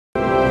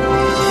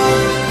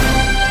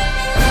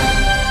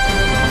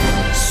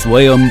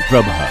Swayam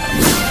Prabha.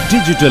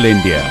 Digital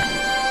India.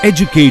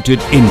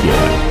 Educated India.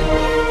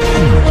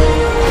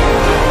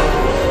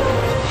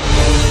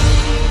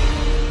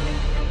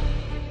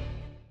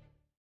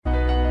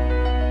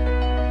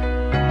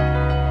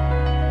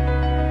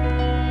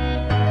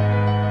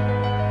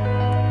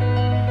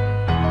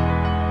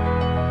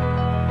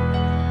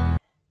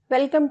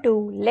 Welcome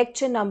to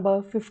lecture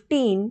number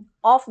 15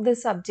 of the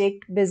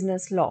subject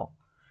Business Law.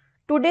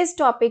 Today's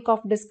topic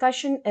of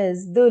discussion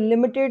is the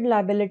Limited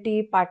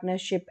Liability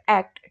Partnership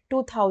Act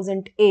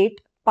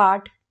 2008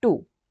 Part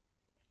 2.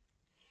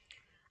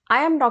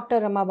 I am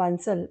Dr. Rama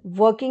Bansal,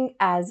 working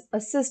as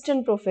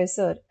Assistant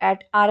Professor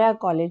at Arya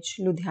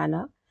College,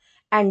 Ludhiana,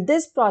 and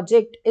this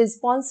project is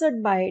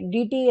sponsored by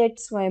DTH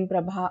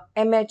SwayamPrabha,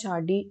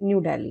 MHRD,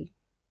 New Delhi.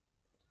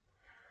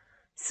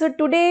 So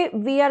today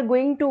we are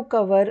going to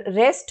cover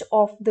rest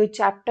of the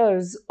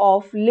chapters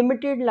of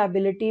Limited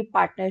Liability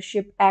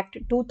Partnership Act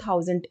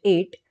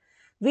 2008.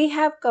 We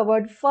have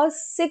covered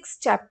first 6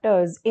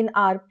 chapters in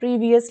our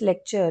previous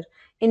lecture,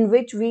 in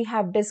which we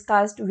have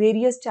discussed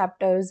various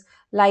chapters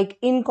like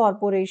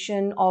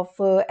incorporation of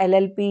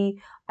LLP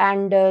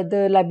and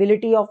the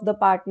liability of the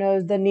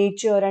partners, the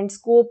nature and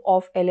scope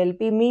of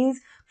LLP. Means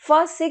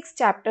first 6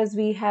 chapters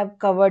we have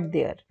covered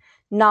there.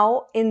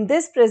 Now, in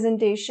this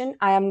presentation,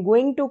 I am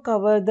going to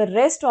cover the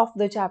rest of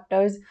the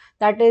chapters,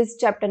 that is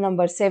chapter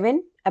number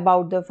 7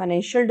 about the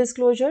financial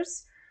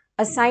disclosures,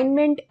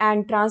 assignment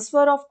and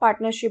transfer of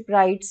partnership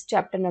rights,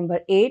 chapter number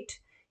 8,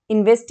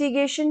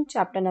 investigation,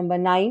 chapter number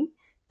 9,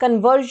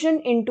 conversion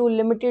into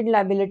limited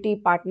liability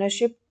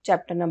partnership,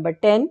 chapter number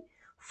 10,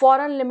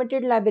 foreign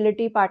limited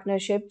liability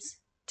partnerships,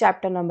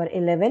 chapter number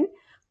 11,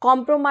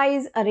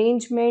 compromise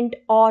arrangement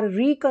or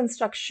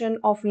reconstruction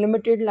of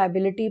limited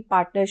liability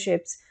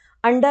partnerships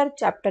under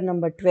chapter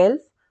number 12,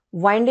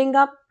 winding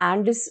up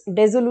and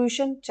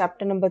dissolution,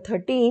 chapter number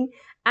 13,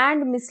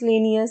 and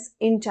miscellaneous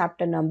in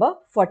chapter number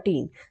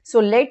 14. So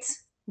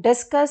let's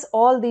discuss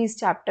all these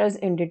chapters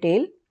in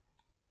detail.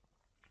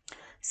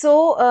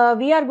 So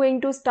we are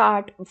going to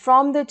start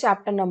from the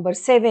chapter number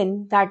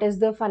 7, that is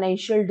the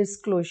financial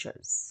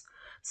disclosures.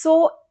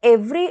 So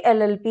every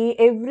LLP,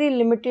 every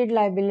limited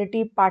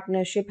liability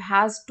partnership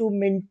has to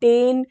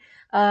maintain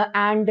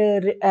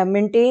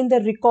maintain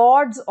the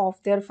records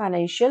of their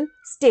financial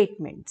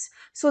statements.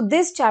 So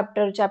this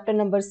chapter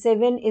number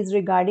 7 is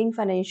regarding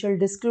financial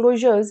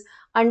disclosures,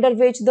 under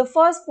which the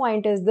first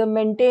point is the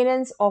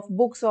maintenance of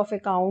books of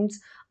accounts,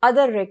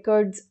 other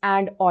records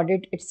and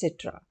audit,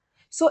 etc.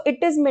 So it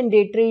is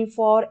mandatory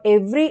for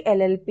every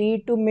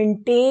LLP to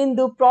maintain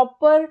the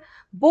proper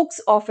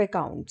books of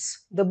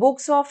accounts, the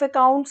books of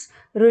accounts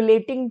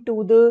relating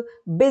to the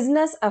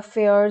business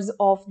affairs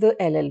of the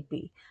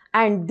LLP.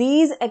 And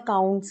these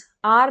accounts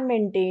are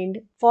maintained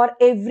for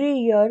every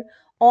year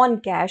on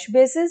cash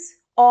basis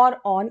or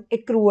on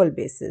accrual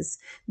basis.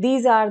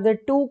 These are the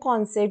two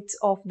concepts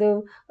of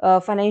the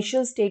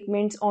financial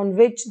statements on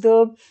which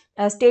the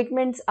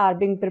statements are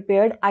being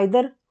prepared,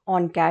 either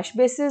on cash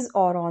basis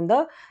or on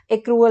the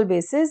accrual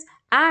basis,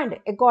 and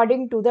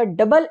according to the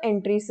double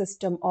entry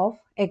system of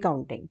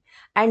accounting.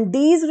 And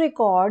these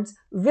records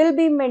will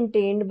be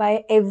maintained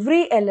by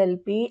every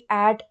LLP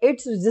at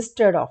its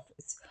registered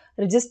office.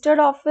 Registered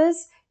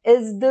office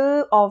is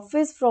the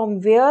office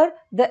from where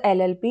the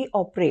LLP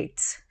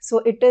operates. So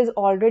it is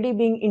already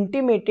being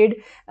intimated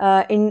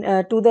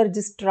to the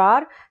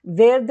registrar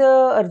where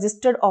the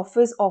registered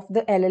office of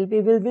the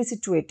LLP will be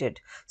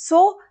situated.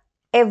 So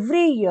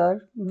every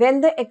year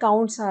when the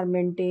accounts are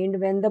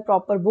maintained, when the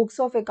proper books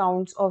of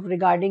accounts of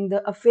regarding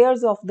the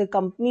affairs of the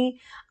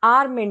company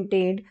are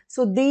maintained,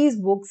 so these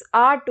books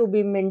are to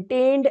be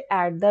maintained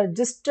at the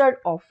registered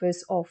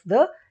office of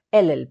the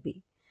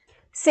LLP.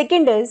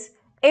 Second is,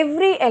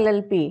 every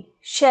LLP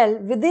shall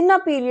within a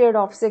period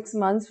of 6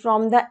 months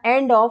from the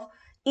end of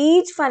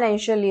each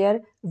financial year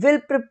will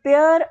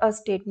prepare a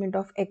statement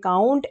of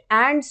account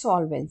and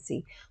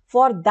solvency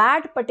for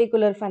that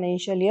particular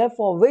financial year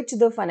for which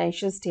the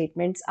financial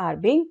statements are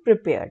being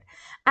prepared.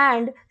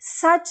 And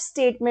such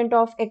statement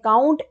of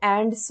account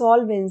and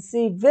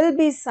solvency will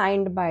be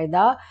signed by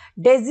the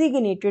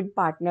designated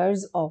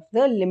partners of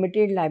the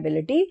limited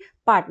liability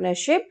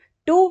partnership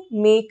to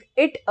make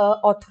it a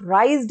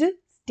authorized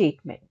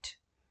statement.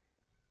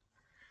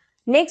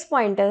 Next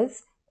point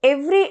is,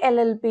 every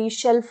LLP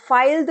shall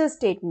file the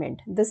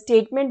statement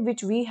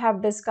which we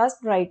have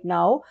discussed right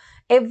now.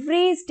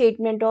 Every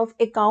statement of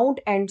account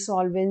and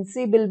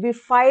solvency will be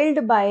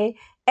filed by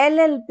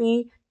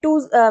LLP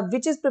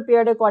which is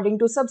prepared according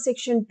to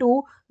subsection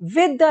 2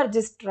 with the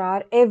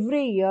registrar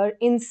every year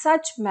in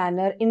such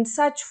manner, in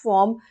such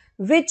form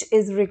which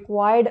is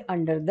required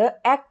under the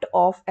Act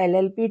of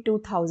LLP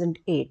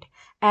 2008.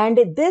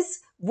 And this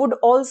would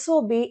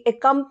also be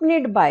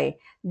accompanied by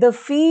the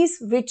fees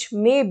which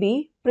may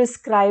be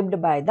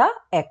prescribed by the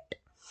Act.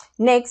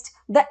 Next,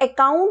 the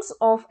accounts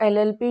of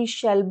LLP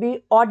shall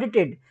be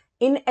audited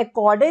in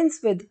accordance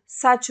with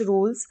such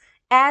rules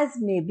as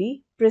may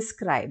be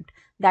prescribed.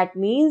 That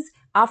means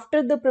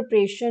after the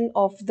preparation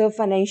of the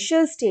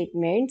financial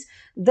statements,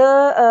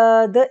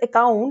 the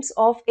accounts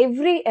of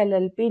every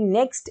LLP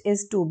next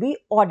is to be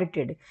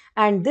audited,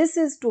 and this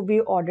is to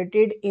be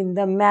audited in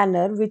the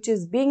manner which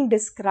is being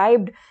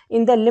described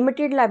in the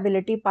Limited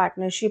Liability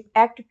Partnership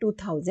Act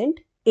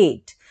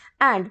 2008.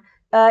 And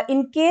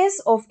in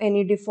case of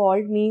any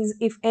default, means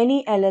if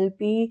any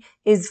LLP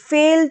is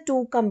failed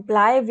to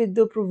comply with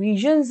the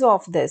provisions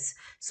of this,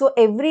 so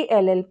every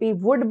LLP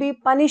would be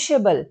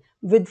punishable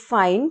with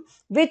fine,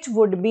 which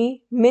would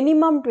be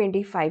minimum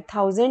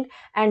 25,000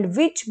 and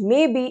which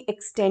may be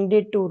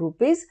extended to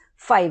rupees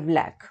 5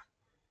 lakh.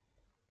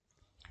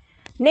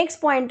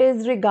 Next point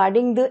is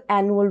regarding the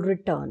annual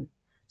return.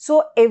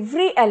 So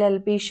every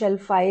LLP shall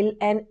file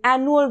an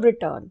annual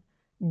return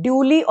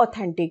duly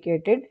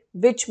authenticated,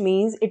 which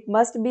means it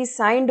must be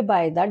signed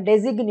by the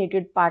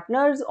designated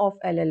partners of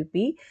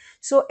LLP.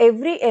 So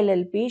every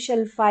LLP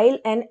shall file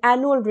an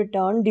annual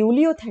return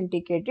duly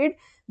authenticated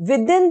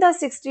within the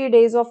 60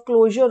 days of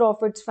closure of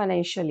its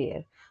financial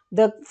year.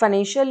 The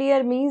financial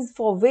year means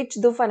for which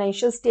the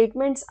financial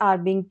statements are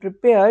being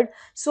prepared.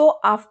 So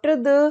after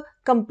the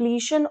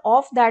completion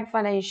of that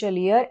financial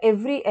year,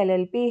 every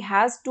LLP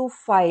has to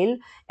file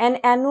an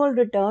annual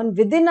return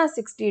within a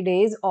 60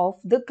 days of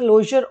the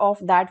closure of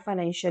that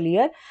financial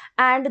year,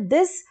 and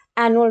this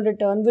annual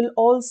return will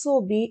also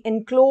be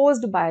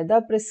enclosed by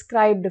the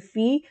prescribed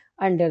fee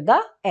under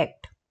the Act.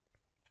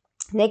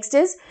 Next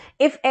is,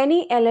 if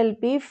any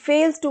LLP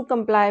fails to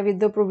comply with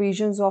the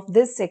provisions of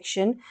this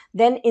section,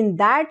 then in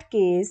that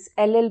case,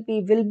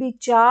 LLP will be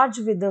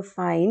charged with a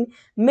fine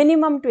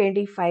minimum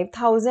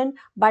 25,000,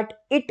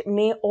 but it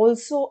may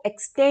also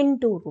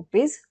extend to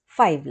rupees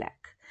 5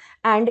 lakh.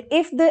 And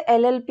if the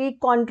LLP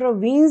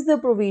contravenes the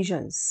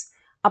provisions,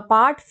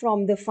 apart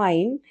from the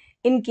fine,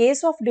 in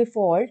case of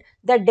default,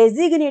 the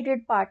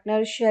designated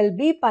partner shall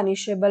be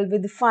punishable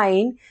with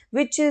fine,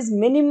 which is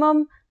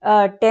minimum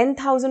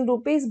 10,000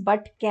 rupees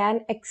but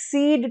can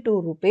exceed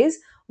to rupees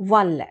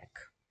 1 lakh.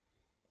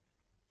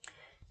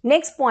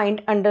 Next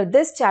point under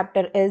this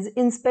chapter is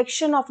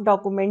inspection of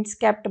documents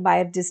kept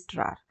by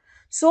registrar.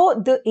 So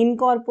the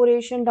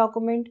incorporation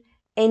document,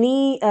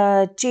 any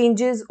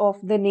changes of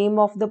the name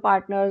of the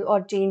partner or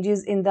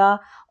changes in the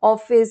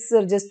office,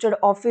 registered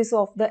office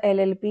of the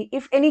LLP,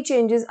 if any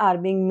changes are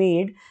being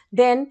made,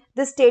 then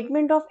the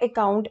statement of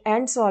account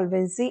and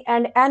solvency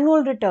and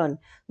annual return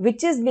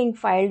which is being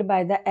filed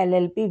by the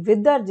LLP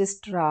with the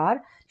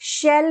registrar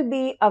shall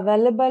be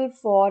available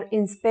for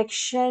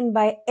inspection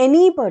by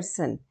any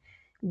person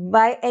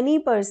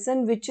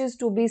which is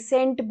to be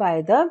sent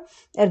by the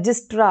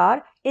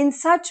registrar in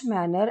such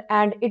manner,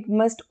 and it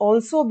must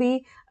also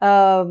be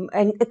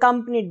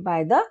accompanied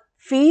by the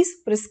fees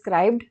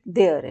prescribed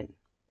therein.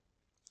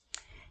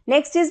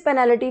 Next is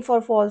penalty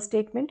for false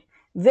statement.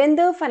 When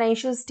the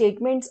financial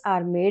statements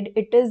are made,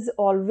 it is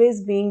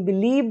always being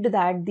believed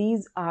that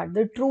these are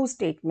the true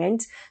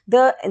statements.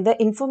 The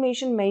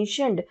information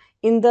mentioned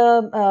in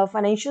the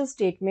financial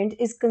statement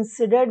is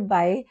considered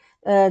by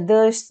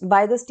the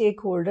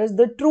stakeholders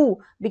the true,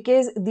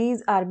 because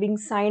these are being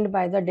signed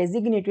by the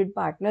designated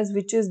partners,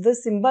 which is the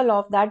symbol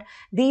of that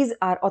these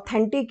are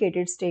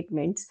authenticated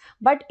statements.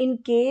 But in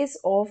case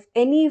of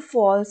any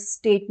false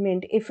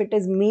statement, if it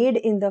is made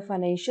in the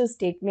financial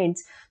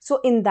statements,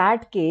 so in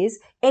that case,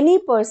 any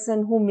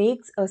person who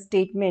makes a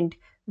statement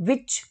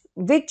which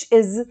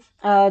is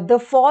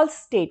the false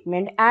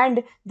statement,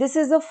 and this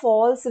is a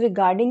false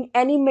regarding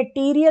any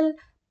material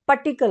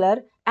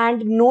particular,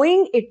 and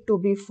knowing it to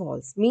be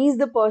false, means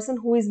the person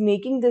who is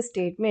making this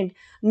statement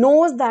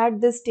knows that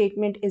this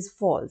statement is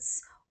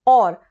false,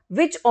 or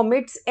which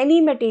omits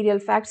any material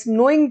facts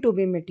knowing to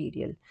be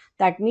material.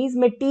 That means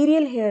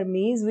material here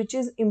means which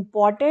is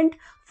important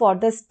for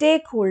the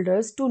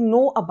stakeholders to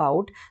know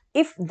about.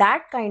 If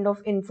that kind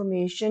of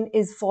information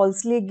is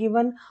falsely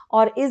given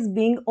or is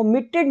being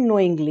omitted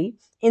knowingly,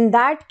 in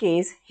that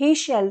case he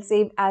shall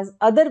save as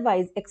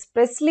otherwise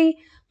expressly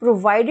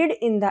provided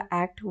in the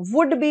Act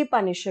would be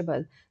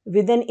punishable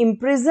with an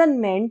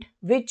imprisonment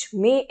which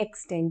may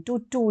extend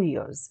to 2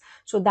 years.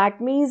 So that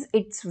means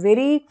it's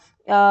very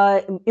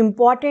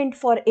important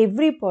for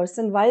every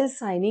person while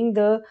signing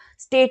the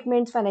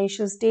statements,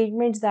 financial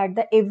statements, that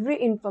the every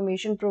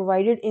information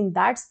provided in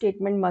that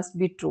statement must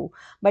be true.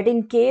 But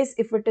in case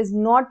if it is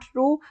not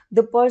true,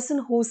 the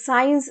person who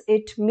signs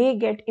it may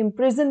get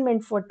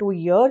imprisonment for 2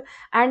 years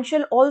and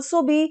shall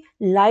also be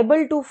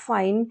liable to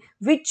fine,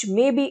 which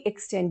may be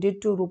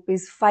extended to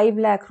rupees 5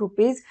 lakh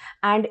rupees,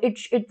 and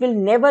it will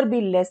never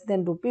be less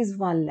than rupees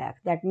 1 lakh.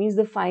 That means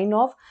the fine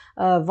of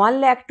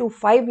 1 lakh to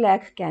 5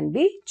 lakh can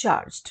be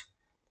charged.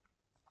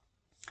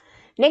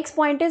 Next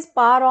point is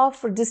power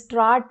of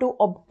registrar to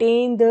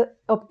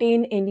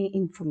obtain any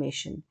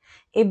information.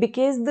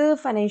 Because the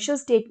financial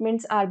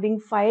statements are being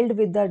filed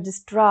with the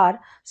registrar,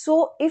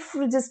 so if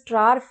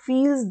registrar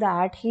feels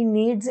that he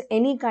needs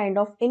any kind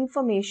of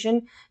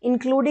information,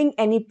 including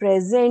any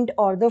present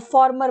or the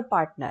former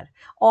partner,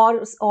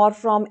 or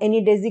from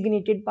any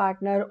designated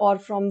partner or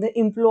from the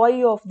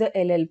employee of the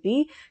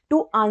LLP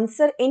to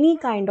answer any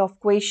kind of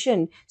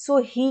question, so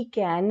he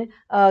can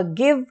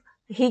give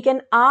he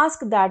can ask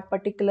that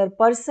particular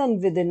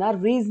person within a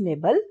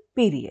reasonable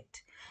period.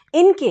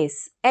 In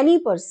case any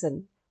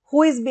person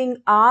who is being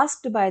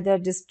asked by the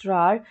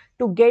registrar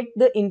to get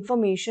the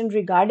information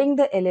regarding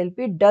the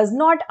LLP does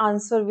not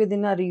answer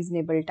within a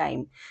reasonable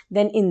time,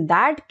 then in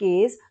that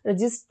case,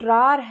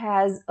 registrar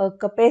has a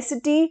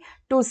capacity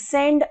to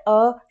send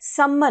a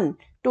summon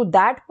to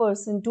that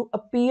person to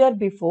appear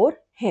before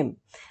him.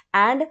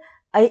 And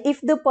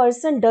if the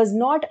person does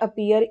not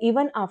appear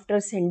even after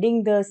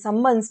sending the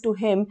summons to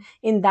him,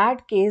 in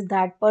that case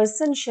that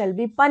person shall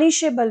be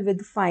punishable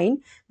with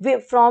fine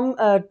from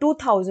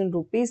 2000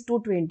 rupees to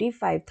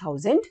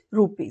 25,000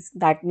 rupees.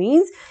 That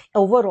means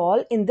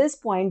overall in this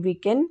point we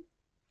can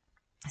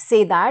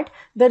say that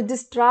the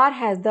registrar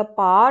has the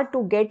power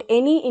to get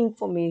any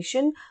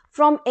information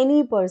from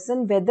any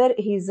person, whether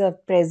he is a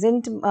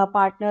present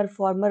partner,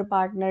 former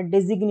partner,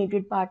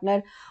 designated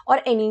partner, or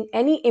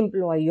any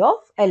employee of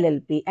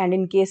LLP, and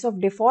in case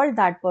of default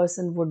that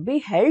person would be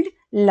held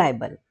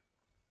liable.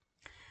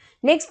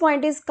 Next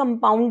point is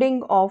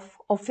compounding of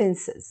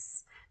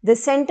offences. The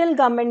central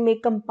government may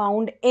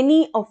compound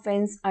any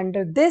offence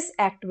under this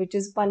act which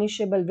is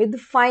punishable with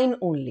fine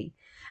only,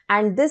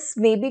 and this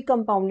may be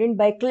compounded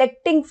by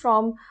collecting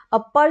from a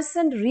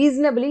person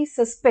reasonably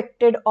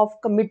suspected of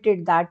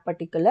committed that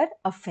particular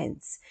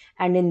offence,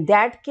 and in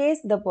that case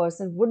the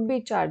person would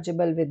be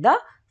chargeable with the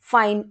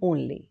fine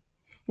only.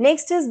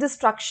 Next is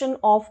destruction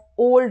of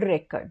old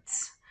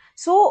records.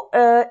 So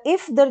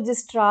if the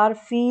registrar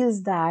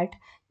feels that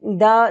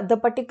the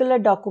particular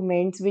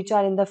documents which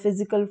are in the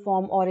physical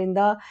form or in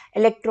the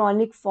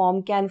electronic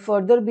form can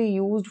further be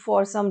used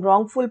for some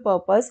wrongful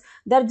purpose,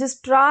 the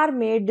registrar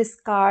may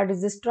discard,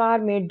 registrar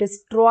may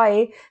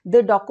destroy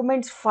the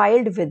documents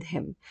filed with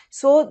him.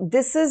 So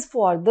this is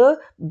for the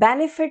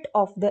benefit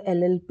of the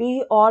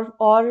LLP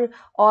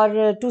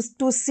or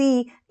to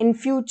see in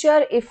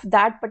future if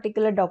that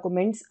particular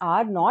documents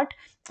are not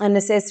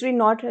necessary,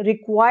 not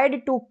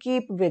required to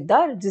keep with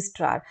the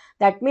registrar.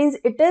 That means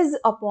it is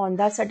upon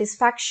the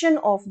satisfaction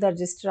of the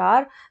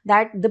registrar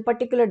that the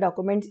particular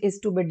document is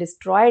to be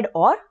destroyed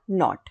or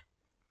not.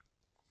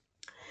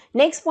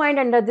 Next point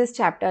under this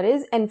chapter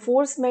is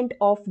enforcement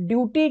of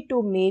duty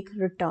to make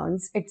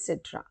returns,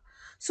 etc.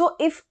 So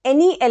if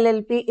any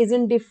LLP is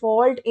in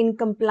default in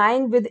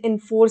complying with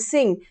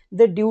enforcing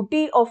the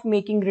duty of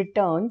making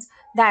returns,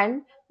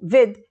 then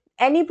with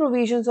any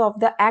provisions of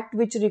the act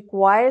which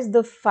requires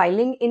the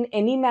filing in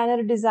any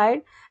manner desired,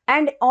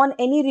 and on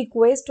any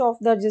request of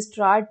the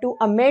registrar to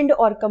amend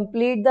or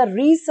complete the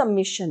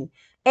resubmission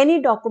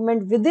any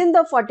document within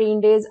the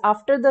 14 days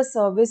after the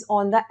service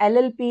on the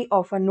LLP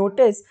of a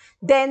notice,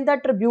 then the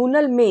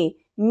tribunal may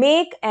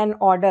make an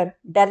order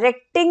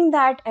directing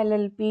that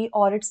LLP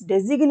or its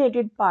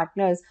designated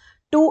partners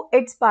to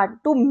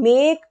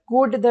make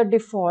good the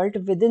default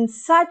within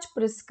such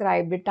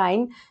prescribed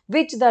time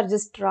which the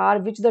registrar,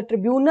 which the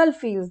tribunal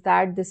feels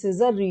that this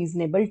is a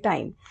reasonable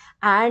time,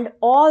 and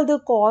all the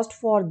cost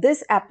for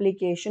this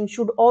application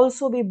should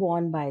also be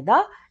borne by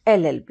the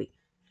LLP.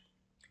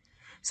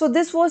 So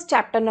this was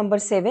chapter number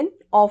 7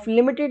 of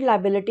Limited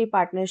Liability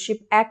Partnership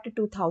Act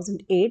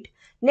 2008.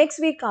 Next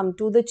we come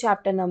to the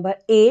chapter number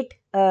 8.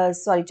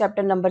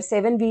 Chapter number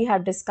 7 we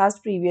had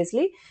discussed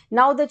previously.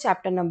 Now the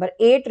chapter number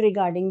 8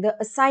 regarding the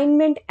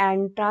assignment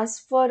and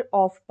transfer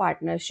of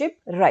partnership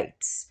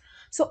rights.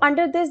 So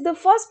under this, the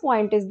first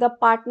point is the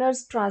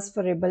partner's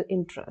transferable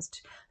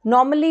interest.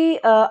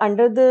 Normally,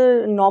 under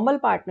the Normal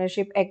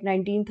Partnership Act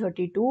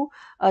 1932,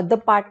 the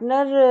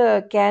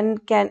partner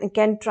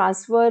can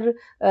transfer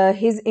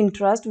his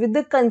interest with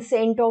the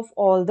consent of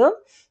all the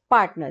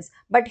partners.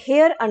 But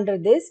here under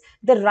this,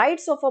 the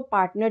rights of a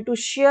partner to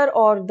share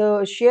or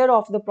the share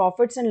of the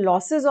profits and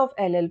losses of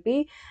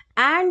LLP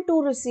and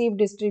to receive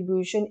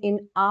distribution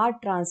in are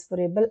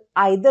transferable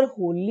either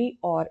wholly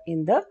or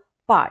in the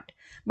part.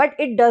 But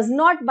it does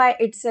not by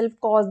itself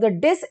cause the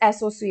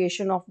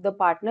disassociation of the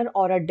partner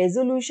or a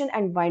dissolution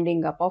and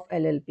winding up of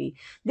LLP.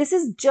 This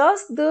is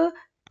just the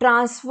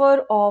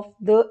transfer of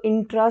the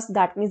interest.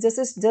 That means this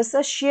is just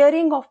a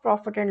sharing of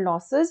profit and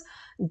losses.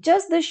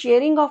 Just the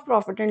sharing of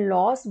profit and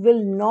loss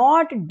will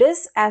not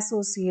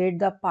disassociate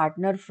the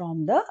partner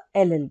from the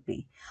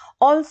LLP.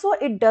 Also,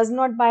 it does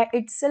not by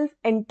itself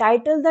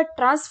entitle the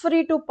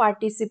transferee to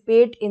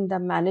participate in the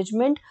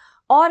management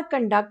or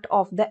conduct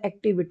of the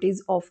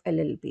activities of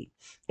LLP.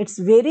 It's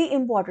very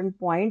important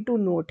point to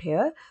note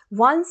here.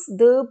 Once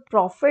the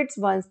profits,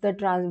 once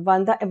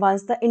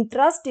the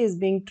interest is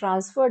being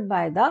transferred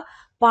by the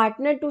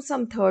partner to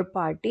some third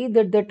party,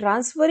 that the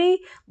transferee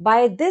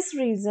by this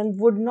reason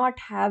would not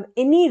have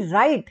any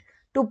right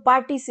to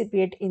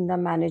participate in the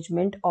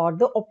management or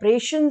the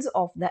operations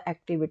of the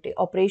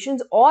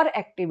operations or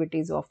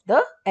activities of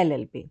the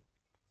LLP.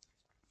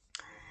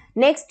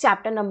 Next,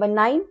 chapter number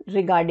 9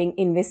 regarding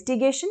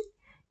investigation.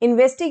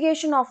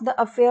 Investigation of the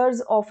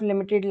affairs of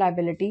limited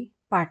liability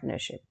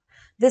partnership.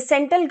 The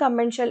central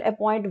government shall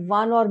appoint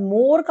one or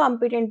more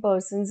competent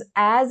persons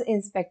as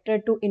inspector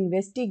to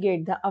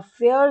investigate the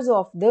affairs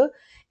of the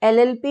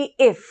LLP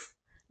if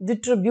the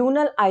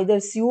tribunal either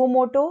suo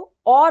moto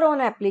or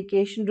on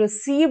application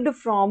received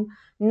from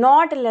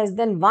not less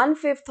than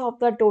 1/5 of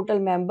the total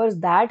members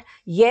that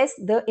yes,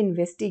 the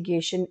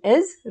investigation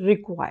is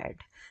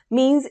required.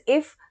 Means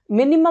if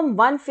minimum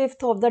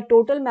 1/5 of the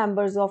total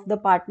members of the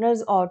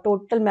partners or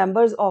total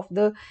members of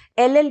the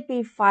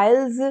LLP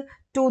files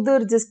to the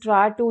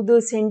registrar, to the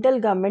central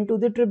government, to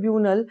the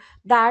tribunal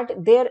that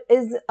there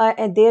is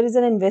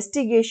an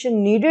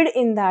investigation needed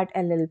in that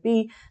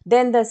LLP,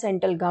 then the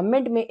central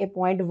government may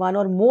appoint one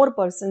or more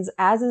persons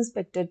as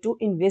inspector to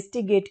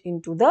investigate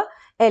into the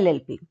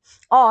LLP.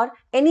 Or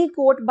any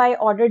court by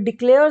order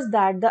declares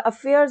that the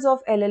affairs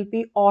of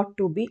LLP ought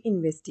to be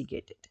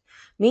investigated.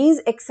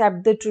 Means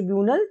except the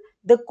tribunal,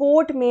 the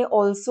court may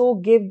also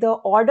give the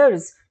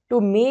orders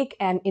to make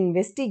an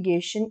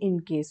investigation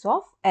in case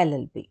of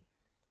LLP.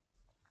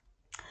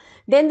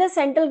 Then the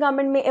central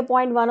government may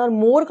appoint one or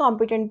more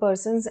competent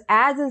persons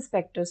as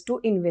inspectors to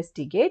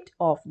investigate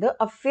of the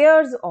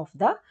affairs of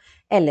the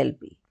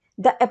LLP.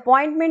 The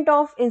appointment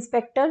of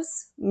inspectors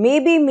may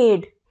be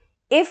made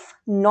if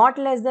not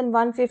less than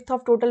 1/5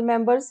 of total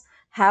members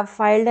have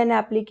filed an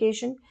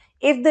application.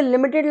 If the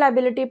limited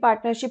liability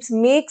partnerships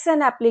makes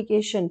an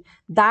application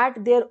that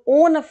their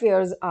own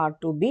affairs are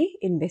to be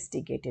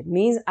investigated,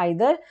 means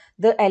either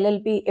the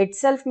LLP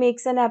itself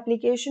makes an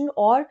application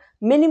or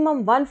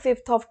minimum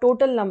 1/5 of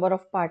total number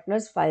of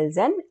partners files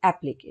an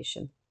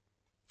application.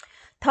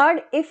 Third,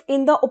 if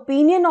in the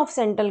opinion of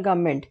central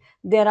government,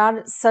 there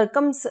are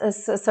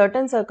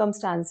certain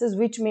circumstances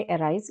which may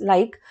arise,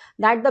 like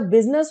that the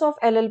business of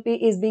LLP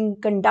is being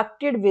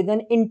conducted with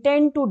an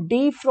intent to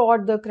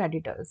defraud the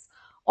creditors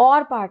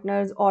or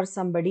partners or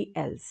somebody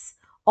else,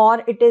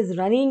 or it is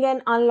running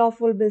an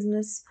unlawful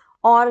business,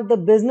 or the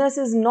business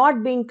is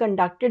not being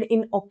conducted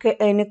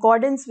in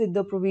accordance with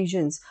the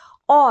provisions,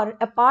 or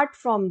apart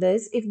from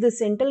this, if the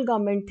central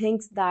government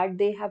thinks that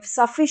they have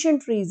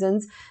sufficient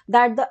reasons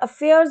that the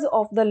affairs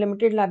of the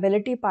limited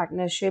liability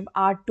partnership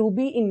are to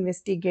be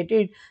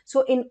investigated,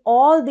 so in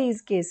all these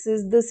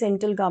cases the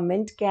central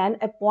government can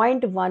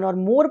appoint one or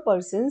more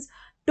persons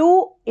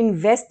to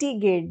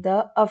investigate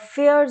the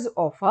affairs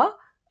of a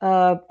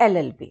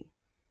LLP.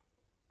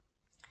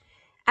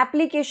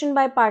 Application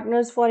by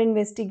partners for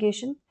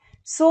investigation.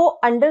 So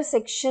under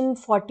section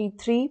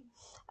 43,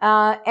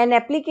 an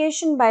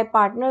application by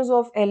partners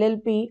of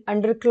LLP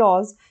under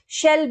clause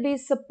shall be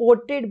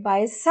supported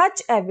by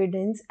such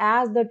evidence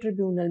as the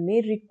tribunal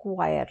may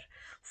require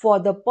for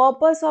the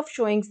purpose of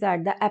showing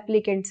that the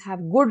applicants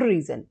have good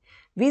reason.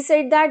 We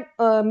said that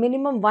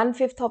minimum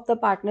 1/5 of the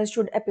partners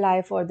should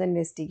apply for the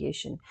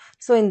investigation.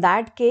 So in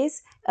that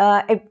case,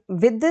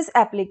 with this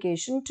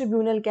application,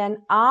 tribunal can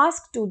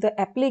ask to the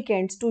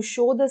applicants to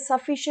show the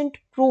sufficient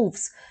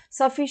proofs,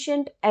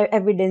 sufficient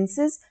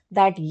evidences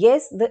that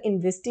yes, the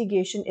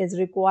investigation is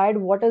required.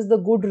 What is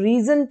the good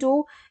reason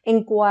to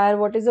inquire?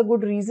 What is a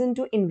good reason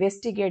to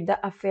investigate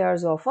the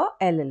affairs of a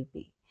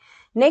LLP?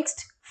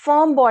 Next,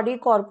 firm, body,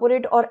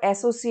 corporate or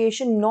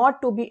association not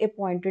to be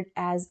appointed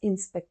as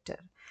inspector.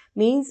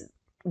 Means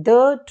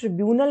the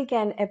tribunal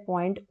can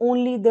appoint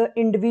only the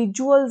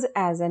individuals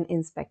as an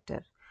inspector.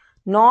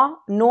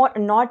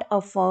 Not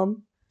a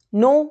firm,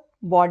 no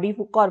body,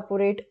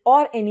 corporate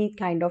or any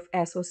kind of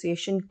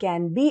association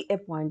can be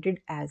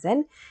appointed as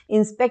an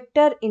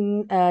inspector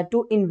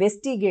to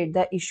investigate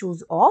the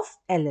issues of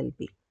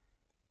LLP.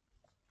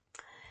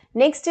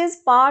 Next is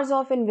powers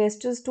of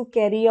investors to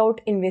carry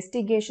out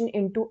investigation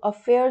into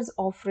affairs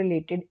of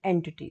related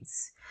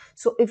entities.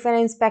 So if an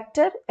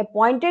inspector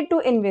appointed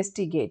to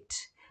investigate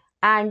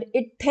and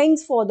it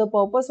thinks for the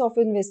purpose of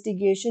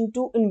investigation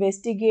to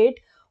investigate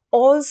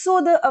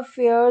also the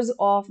affairs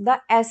of the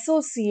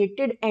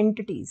associated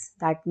entities.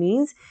 That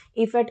means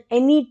if at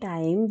any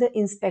time the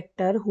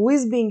inspector who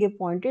is being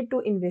appointed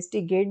to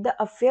investigate the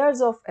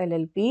affairs of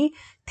LLP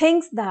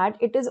thinks that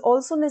it is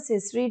also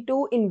necessary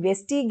to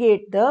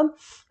investigate the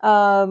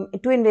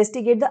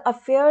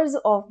affairs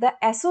of the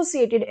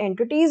associated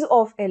entities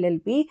of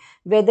LLP,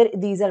 whether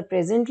these are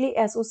presently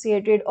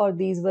associated or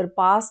these were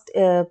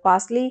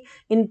pastly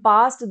in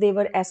past they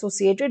were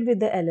associated with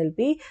the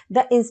LLP,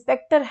 the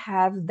inspector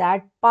has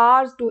that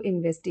powers to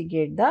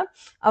investigate the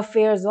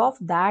affairs of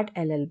that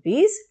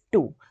LLPs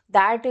too,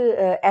 that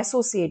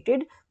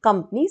associated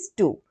companies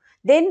too.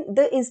 Then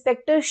the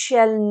inspector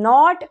shall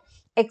not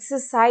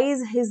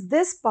exercise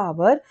this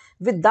power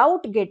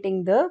without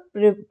getting the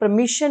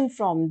permission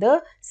from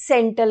the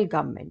central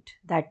government.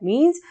 That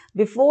means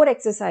before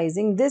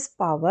exercising this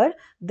power,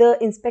 the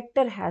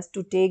inspector has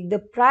to take the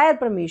prior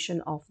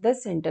permission of the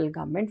central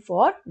government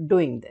for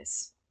doing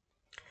this.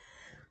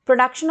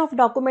 Production of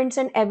documents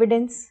and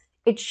evidence.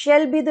 It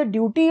shall be the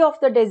duty of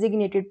the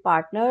designated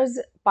partner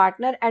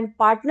and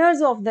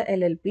partners of the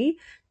LLP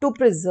to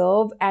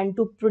preserve and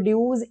to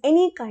produce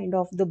any kind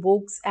of the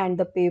books and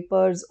the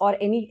papers or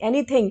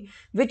anything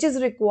which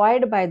is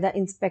required by the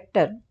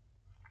inspector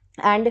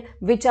and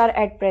which are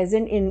at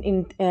present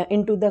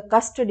into the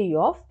custody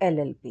of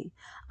LLP.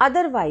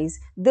 Otherwise,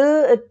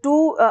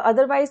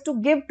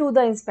 to give to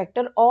the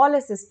inspector all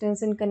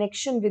assistance in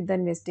connection with the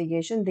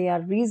investigation they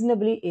are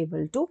reasonably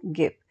able to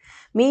give.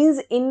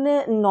 Means in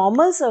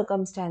normal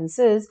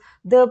circumstances,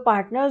 the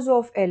partners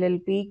of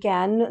LLP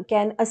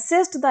can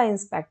assist the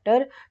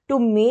inspector to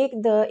make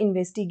the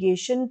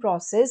investigation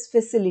process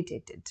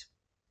facilitated.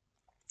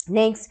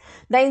 Next,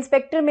 the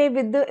inspector may,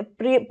 with the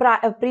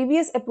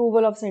previous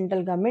approval of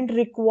central government,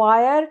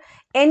 require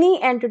any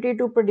entity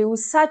to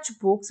produce such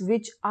books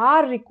which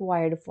are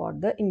required for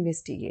the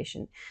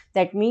investigation.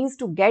 That means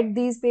to get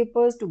these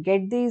papers, to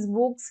get these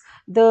books,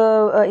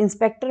 the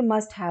inspector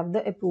must have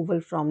the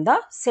approval from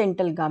the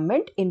central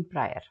government in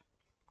prior.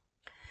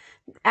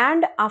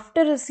 And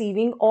after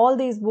receiving all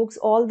these books,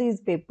 all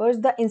these papers,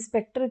 the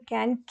inspector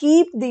can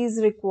keep these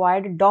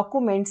required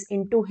documents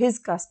into his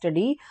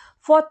custody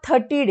for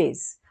 30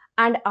 days.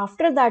 And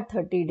after that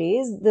 30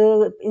 days,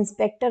 the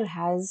inspector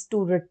has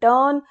to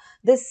return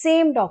the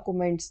same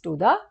documents to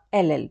the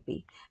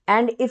LLP.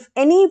 And if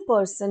any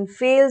person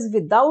fails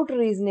without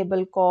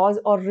reasonable cause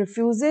or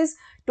refuses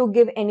to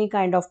give any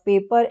kind of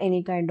paper,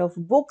 any kind of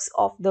books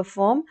of the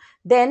firm,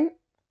 then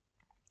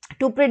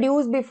to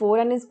produce before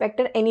an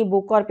inspector any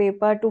book or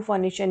paper, to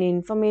furnish any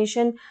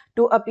information,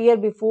 to appear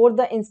before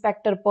the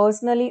inspector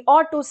personally,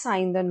 or to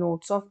sign the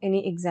notes of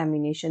any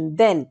examination,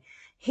 then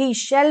he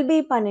shall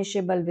be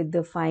punishable with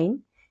the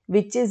fine,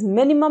 which is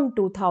minimum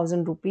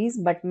 2000 rupees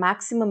but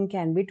maximum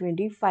can be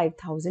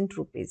 25,000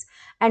 rupees.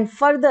 And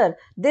further,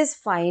 this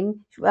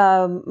fine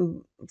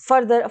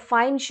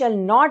fine shall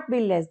not be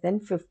less than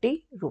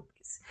 50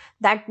 rupees.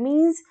 That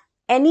means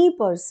any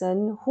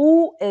person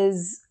who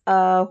is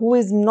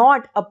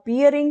not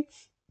appearing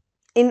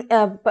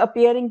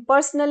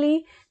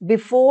personally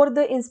before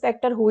the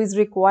inspector, who is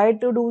required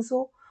to do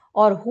so,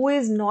 or who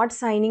is not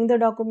signing the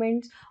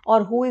documents,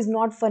 or who is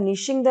not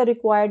furnishing the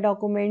required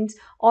documents,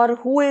 or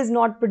who is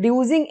not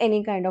producing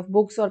any kind of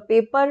books or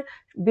paper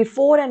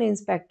before an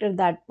inspector,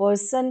 that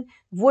person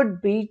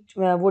would be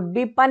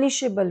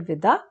punishable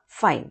with a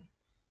fine.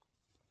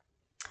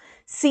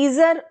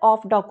 Seizure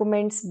of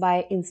documents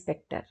by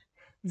inspector.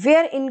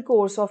 Where in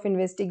course of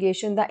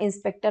investigation the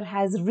inspector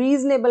has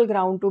reasonable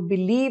ground to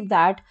believe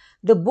that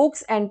the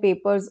books and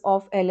papers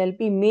of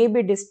LLP may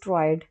be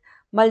destroyed,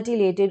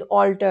 mutilated,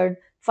 altered,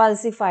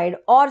 falsified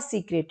or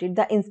secreted,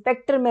 the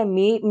inspector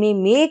may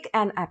make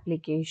an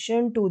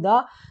application to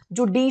the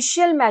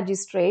judicial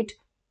magistrate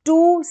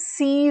to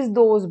seize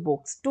those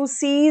books, to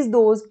seize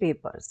those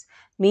papers.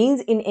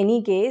 Means in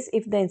any case,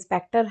 if the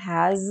inspector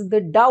has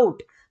the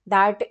doubt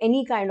that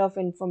any kind of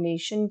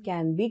information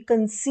can be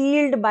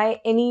concealed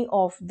by any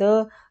of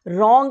the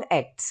wrong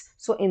acts,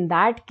 so in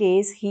that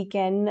case he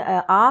can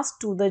ask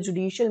to the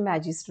judicial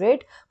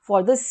magistrate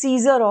for the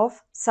seizure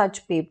of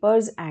such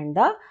papers and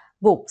the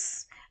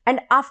books. And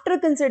after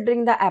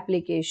considering the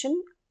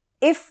application,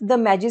 if the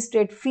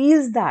magistrate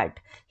feels that,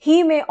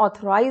 he may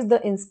authorize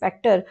the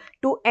inspector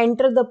to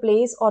enter the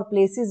place or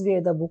places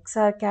where the books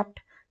are kept,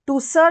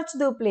 to search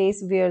the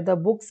place where the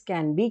books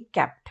can be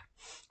kept,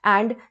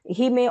 and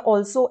he may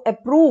also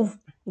approve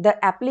the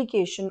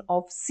application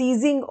of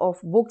seizing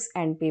of books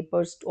and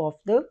papers of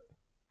the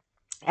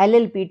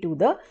LLP to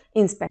the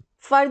inspector.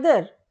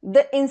 Further,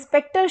 the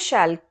inspector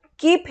shall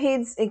keep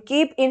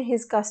in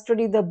his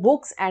custody the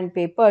books and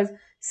papers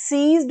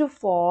seized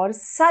for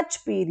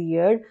such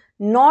period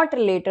not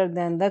later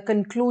than the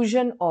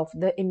conclusion of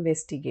the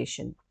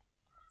investigation.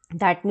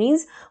 That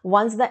means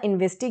once the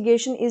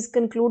investigation is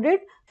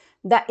concluded,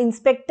 the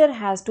inspector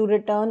has to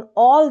return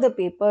all the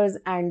papers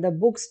and the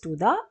books to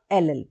the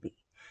LLP.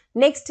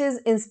 Next is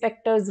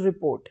inspector's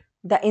report.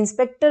 The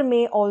inspector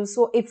may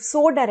also, if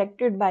so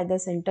directed by the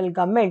central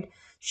government,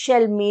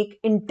 shall make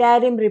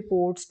interim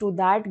reports to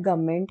that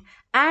government,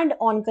 and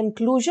on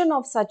conclusion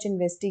of such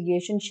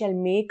investigation shall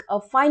make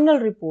a final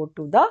report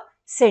to the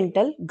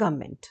central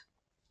government.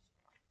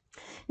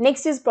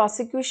 Next is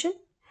prosecution.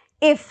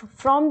 If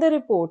from the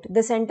report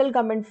the central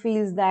government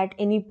feels that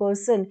any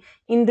person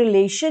in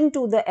relation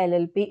to the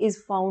LLP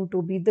is found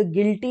to be the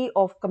guilty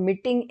of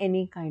committing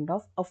any kind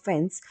of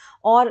offence,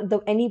 or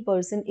any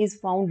person is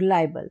found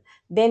liable,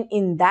 then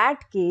in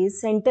that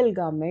case central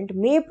government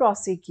may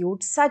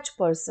prosecute such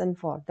person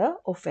for the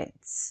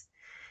offence.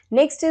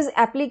 Next is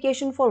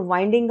application for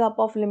winding up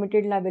of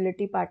limited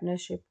liability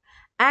partnership,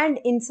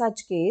 and in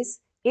such case,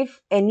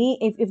 if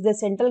the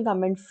central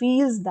government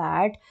feels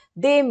that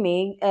they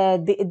may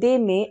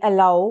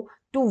allow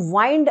to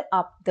wind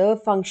up the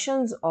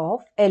functions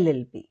of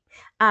LLP,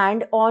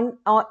 and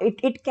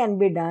it can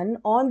be done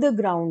on the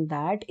ground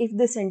that if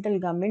the central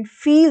government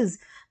feels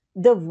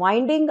the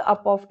winding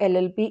up of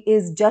LLP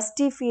is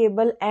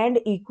justifiable and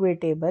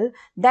equitable,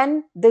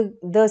 then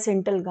the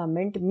central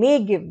government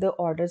may give the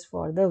orders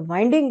for the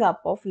winding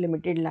up of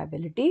limited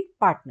liability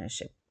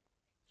partnership.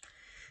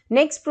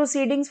 Next,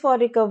 proceedings for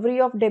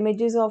recovery of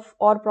damages of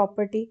or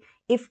property.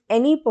 If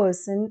any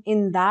person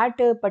in that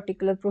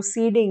particular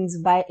proceedings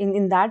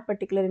in that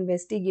particular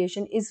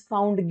investigation is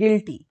found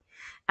guilty,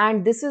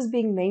 and this is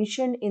being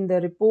mentioned in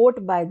the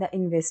report by the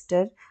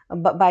inspector,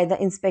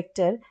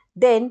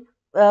 then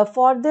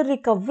for the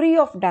recovery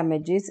of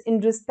damages in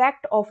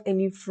respect of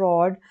any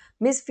fraud,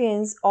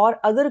 misfeasance or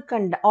other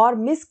or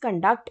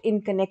misconduct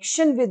in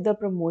connection with the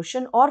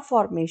promotion or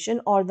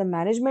formation or the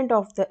management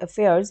of the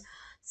affairs,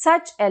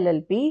 such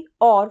LLP,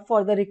 or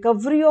for the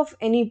recovery of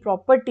any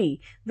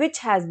property which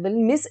has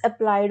been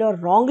misapplied or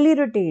wrongly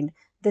retained,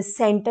 the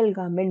central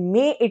government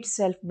may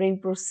itself bring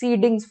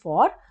proceedings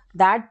for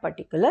that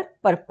particular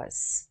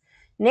purpose.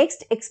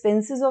 Next,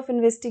 expenses of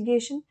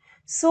investigation.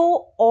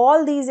 So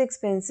all these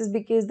expenses,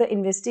 because the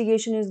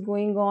investigation is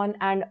going on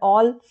and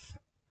all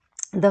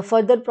the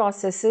further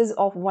processes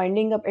of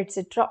winding up,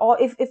 etc.,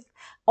 or if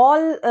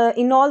all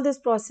in all this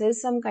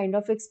process some kind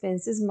of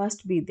expenses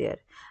must be there,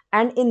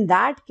 and in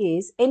that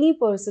case any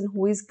person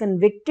who is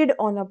convicted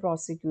on a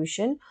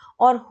prosecution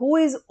or who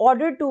is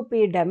ordered to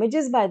pay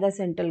damages by the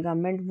central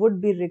government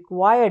would be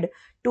required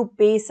to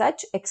pay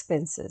such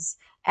expenses,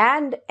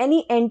 and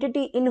any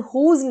entity in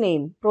whose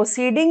name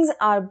proceedings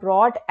are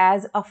brought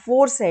as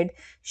aforesaid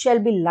shall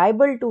be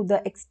liable to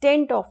the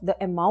extent of the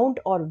amount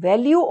or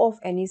value of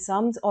any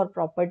sums or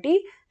property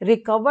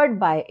recovered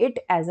by it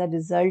as a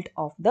result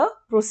of the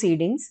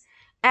proceedings,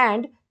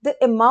 and the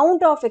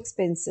amount of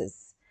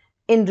expenses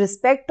in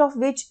respect of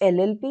which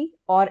LLP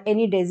or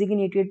any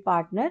designated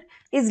partner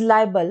is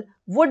liable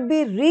would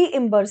be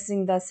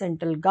reimbursing the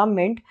central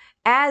government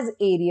as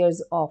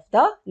areas of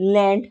the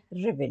land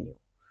revenue.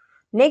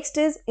 Next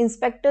is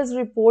inspector's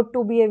report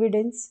to be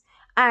evidence,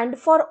 and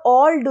for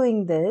all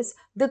doing this,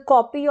 the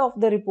copy of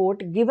the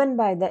report given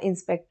by the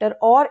inspector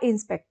or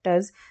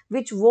inspectors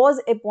which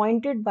was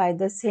appointed by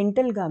the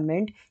central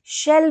government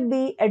shall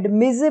be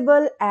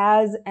admissible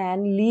as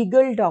an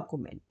legal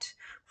document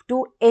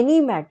to any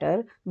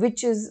matter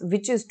which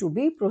is to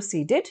be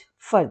proceeded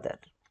further.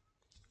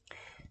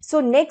 So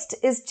next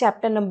is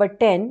chapter number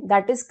 10,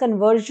 that is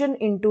conversion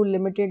into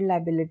limited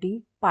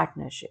liability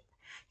partnership.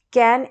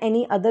 Can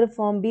any other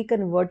firm be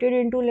converted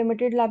into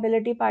limited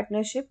liability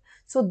partnership?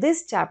 So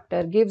this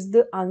chapter gives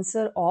the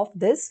answer of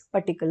this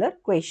particular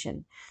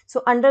question.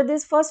 So under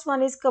this, first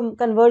one is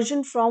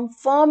conversion from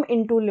firm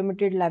into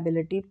limited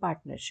liability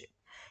partnership.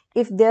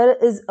 If there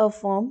is a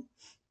firm,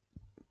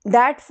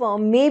 that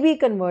firm may be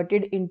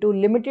converted into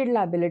limited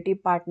liability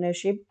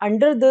partnership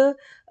under the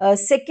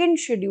second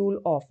schedule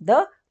of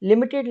the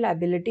Limited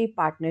Liability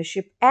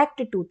Partnership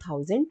Act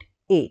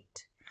 2008.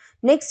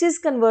 Next is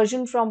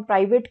conversion from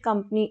private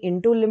company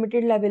into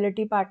limited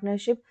liability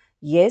partnership.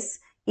 Yes,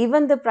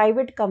 even the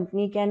private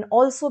company can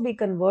also be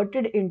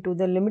converted into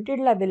the limited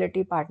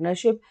liability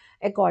partnership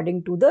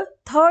according to the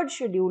third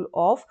schedule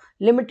of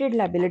Limited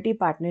Liability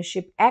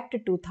Partnership Act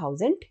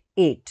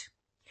 2008.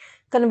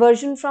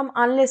 Conversion from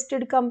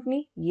unlisted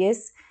company.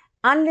 Yes,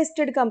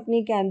 unlisted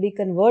company can be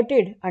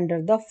converted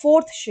under the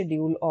fourth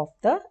schedule of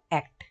the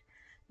Act.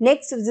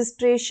 Next,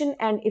 registration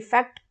and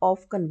effect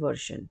of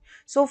conversion.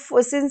 So,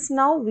 since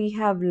now we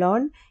have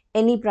learned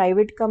any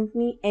private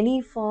company,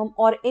 any firm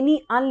or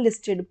any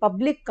unlisted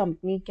public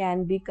company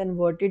can be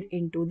converted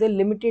into the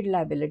limited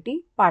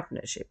liability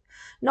partnership.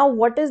 Now,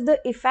 what is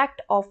the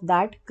effect of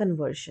that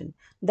conversion?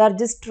 The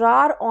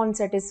registrar, on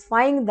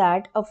satisfying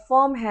that a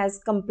firm has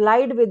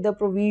complied with the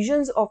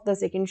provisions of the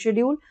second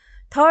schedule,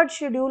 third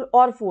schedule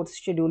or fourth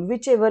schedule,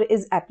 whichever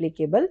is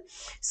applicable.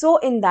 So,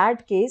 in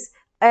that case,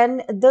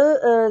 and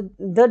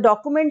the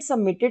document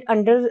submitted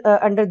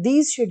under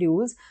these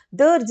schedules,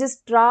 the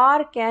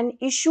registrar can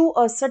issue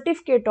a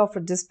certificate of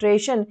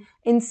registration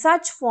in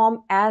such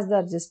form as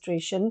the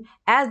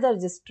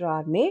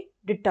registrar may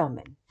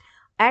determine.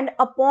 And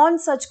upon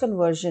such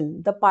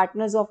conversion, the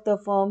partners of the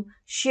firm,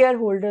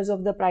 shareholders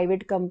of the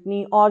private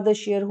company or the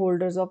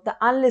shareholders of the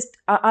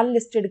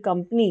unlisted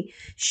company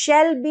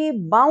shall be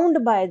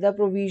bound by the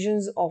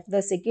provisions of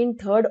the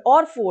second, third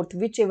or fourth,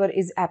 whichever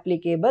is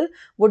applicable,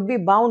 would be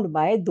bound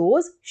by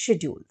those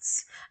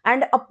schedules.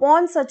 And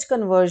upon such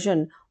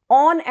conversion,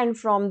 on and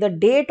from the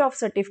date of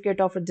certificate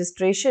of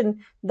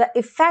registration, the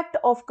effect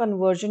of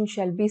conversion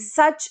shall be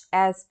such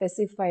as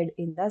specified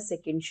in the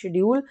second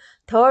schedule,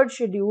 third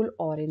schedule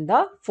or in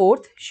the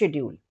fourth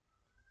schedule.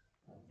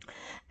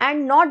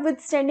 And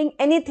notwithstanding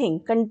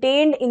anything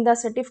contained in the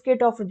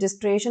certificate of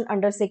registration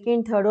under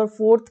second, third or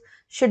fourth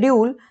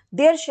schedule,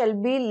 there shall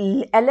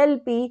be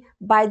LLP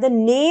by the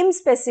name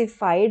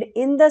specified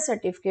in the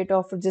certificate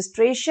of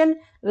registration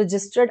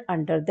registered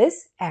under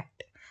this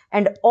Act.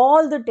 And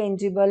all the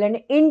tangible and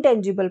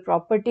intangible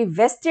property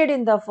vested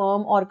in the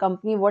firm or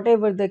company,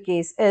 whatever the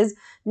case is,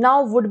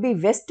 now would be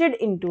vested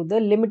into the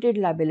limited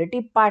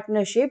liability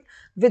partnership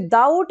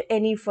without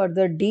any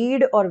further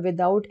deed or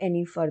without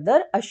any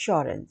further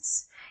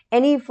assurance.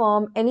 Any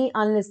firm, any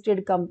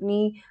unlisted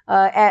company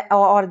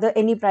or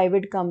any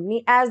private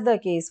company, as the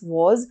case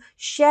was,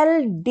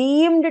 shall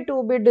deemed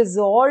to be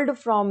dissolved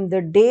from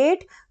the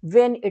date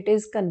when it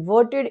is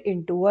converted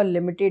into a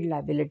limited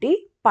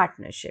liability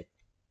partnership.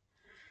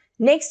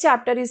 Next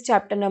chapter is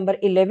chapter number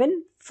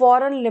 11,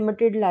 Foreign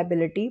Limited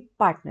Liability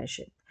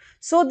Partnership.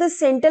 So the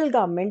central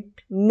government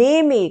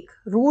may make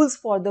rules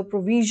for the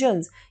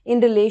provisions in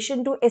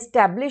relation to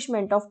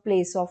establishment of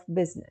place of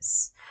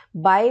business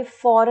by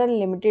foreign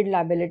limited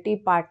liability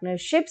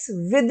partnerships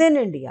within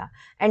India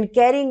and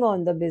carrying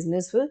on the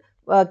business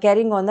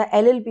carrying on the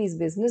LLP's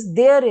business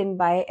therein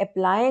by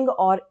applying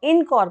or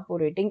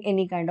incorporating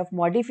any kind of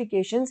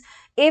modifications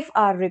if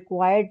are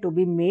required to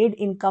be made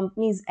in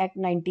Companies Act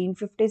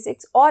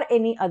 1956 or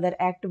any other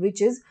act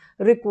which is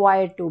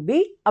required to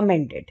be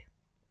amended.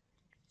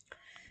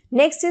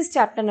 Next is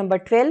chapter number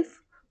 12,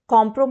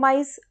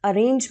 compromise,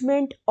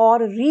 arrangement or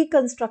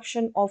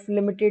reconstruction of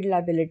limited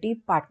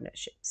liability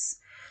partnerships.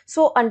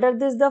 So under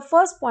this, the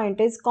first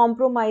point is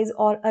compromise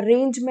or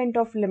arrangement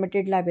of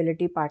limited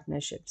liability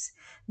partnerships,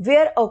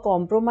 where a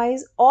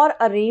compromise or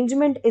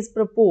arrangement is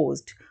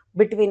proposed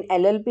between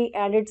LLP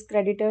and its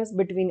creditors,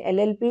 between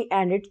LLP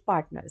and its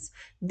partners.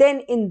 Then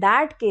in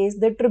that case,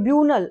 the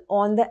tribunal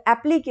on the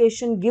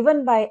application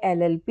given by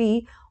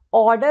LLP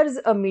orders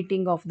a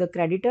meeting of the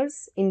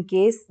creditors in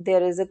case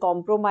there is a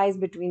compromise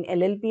between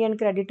LLP and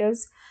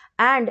creditors,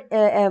 and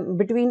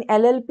between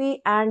LLP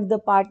and the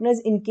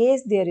partners in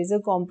case there is a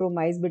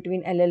compromise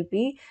between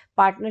LLP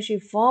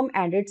partnership firm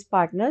and its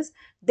partners,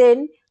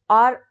 then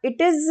or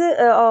it is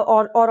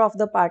or of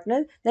the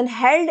partner, then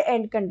held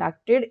and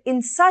conducted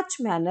in such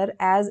manner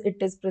as it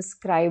is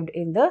prescribed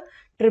in the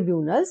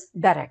tribunal's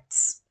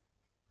directs.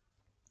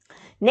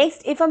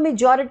 Next, if a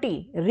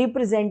majority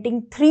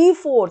representing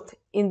 3/4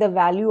 in the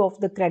value of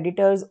the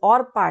creditors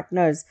or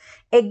partners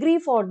agree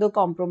for the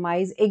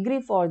compromise,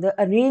 agree for the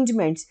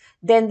arrangements,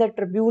 then the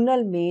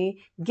tribunal may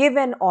give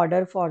an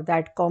order for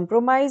that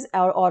compromise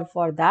or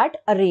for that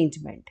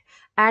arrangement.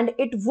 And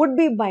it would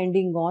be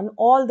binding on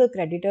all the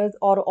creditors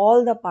or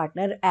all the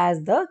partner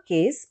as the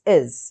case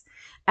is.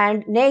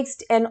 And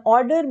next, an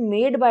order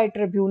made by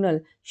tribunal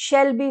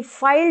shall be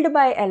filed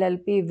by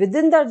LLP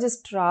within the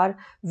registrar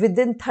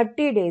within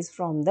 30 days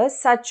from the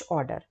such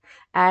order.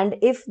 And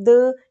if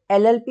the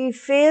LLP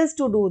fails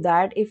to do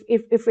that,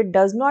 if it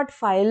does not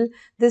file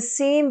the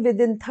same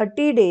within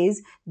 30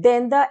 days,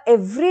 then the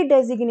every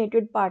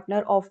designated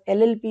partner of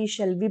LLP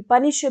shall be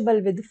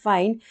punishable with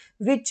fine,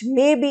 which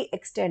may be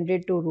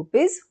extended to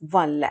rupees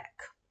 1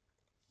 lakh.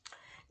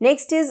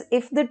 Next is,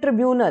 if the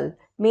tribunal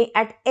may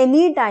at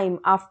any time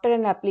after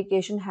an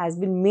application has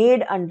been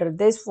made under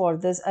this for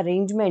this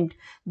arrangement,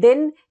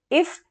 then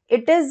if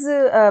it is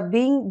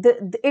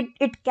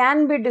it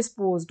can be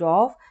disposed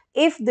of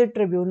if the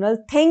tribunal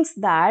thinks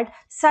that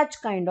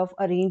such kind of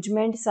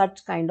arrangement,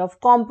 such kind of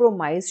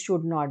compromise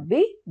should not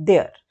be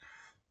there.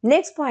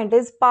 Next point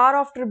is power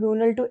of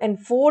tribunal to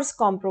enforce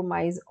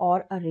compromise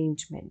or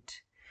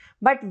arrangement.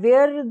 But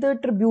where the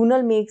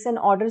tribunal makes an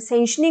order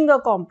sanctioning a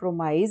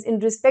compromise in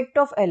respect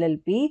of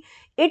LLP,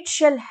 it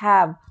shall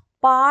have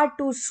power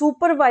to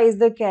supervise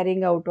the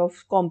carrying out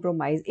of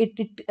compromise.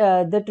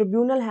 The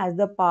tribunal has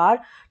the power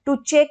to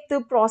check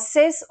the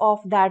process of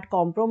that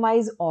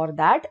compromise or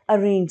that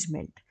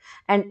arrangement.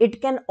 And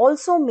it can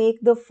also make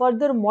the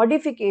further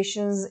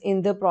modifications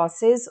in the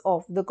process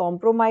of the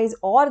compromise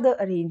or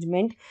the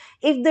arrangement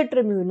if the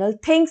tribunal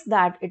thinks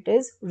that it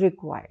is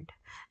required.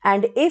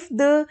 And if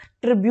the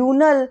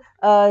tribunal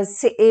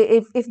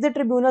if the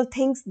tribunal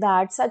thinks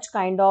that such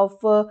kind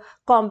of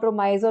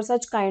compromise or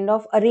such kind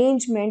of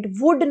arrangement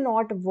would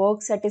not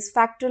work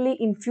satisfactorily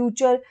in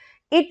future,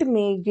 it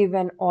may give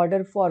an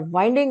order for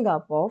winding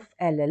up of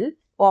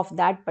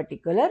that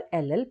particular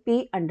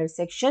LLP under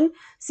section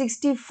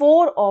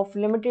 64 of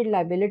Limited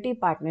Liability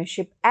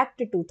Partnership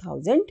Act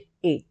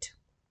 2008.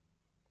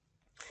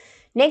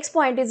 Next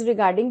point is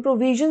regarding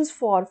provisions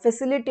for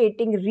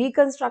facilitating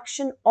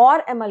reconstruction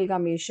or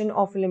amalgamation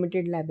of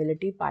limited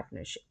liability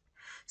partnership.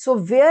 So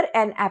where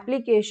an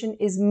application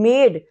is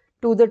made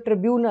to the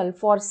tribunal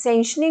for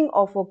sanctioning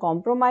of a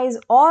compromise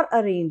or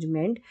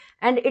arrangement,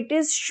 and it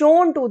is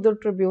shown to the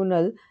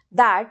tribunal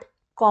that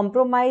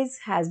compromise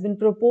has been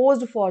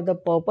proposed for the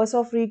purpose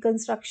of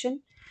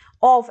reconstruction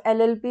of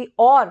LLP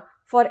or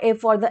for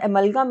the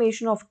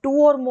amalgamation of 2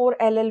 or more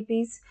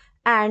LLPs,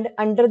 and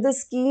under the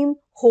scheme,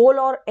 whole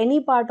or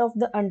any part of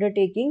the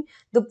undertaking,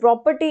 the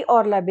property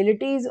or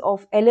liabilities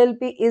of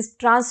LLP is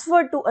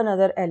transferred to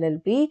another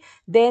LLP,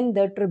 then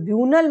the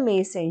tribunal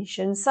may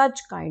sanction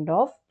such kind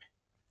of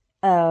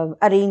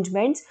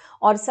arrangements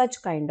or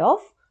such kind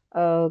of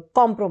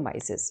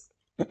compromises.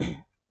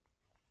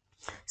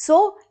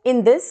 So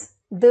in this,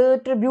 the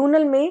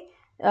tribunal may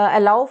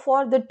allow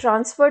for the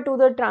transfer to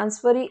the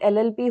transferee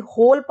LLP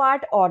whole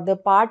part or the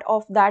part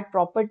of that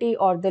property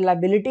or the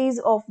liabilities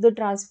of the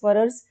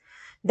transferors.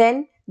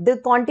 Then the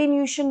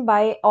continuation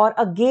by or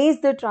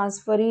against the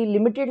transferee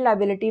limited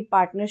liability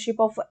partnership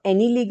of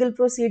any legal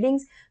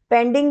proceedings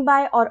pending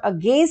by or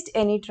against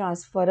any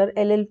transferor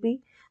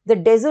LLP. The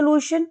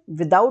dissolution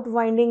without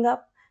winding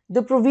up.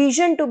 The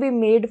provision to be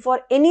made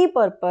for any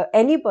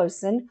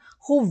person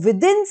who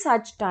within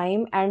such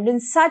time and in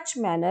such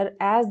manner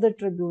as the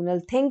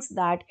tribunal thinks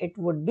that it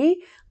would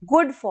be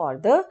good for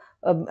the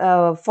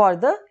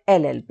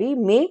LLP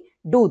may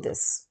do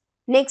this.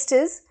 Next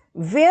is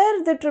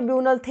where the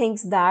tribunal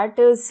thinks that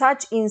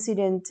such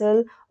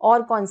incidental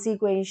or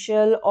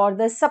consequential or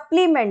the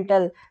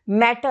supplemental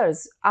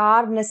matters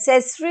are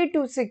necessary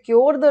to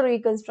secure the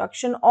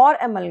reconstruction or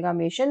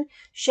amalgamation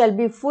shall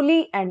be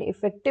fully and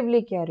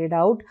effectively carried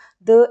out,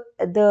 the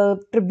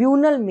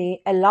tribunal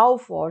may allow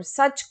for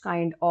such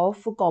kind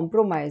of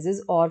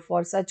compromises or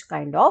for such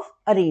kind of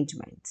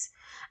arrangements.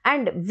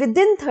 And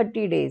within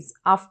 30 days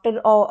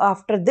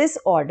after this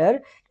order,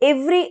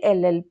 every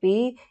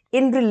LLP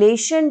in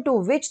relation to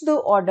which the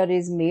order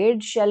is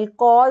made shall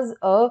cause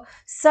a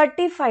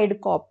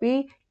certified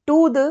copy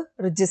to the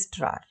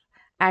registrar.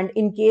 And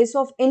in case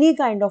of any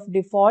kind of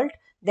default,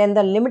 then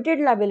the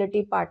limited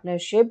liability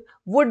partnership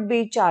would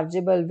be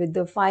chargeable with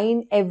the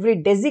fine. Every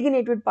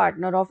designated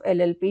partner of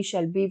LLP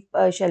shall be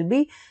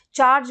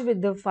charged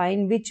with the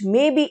fine, which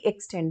may be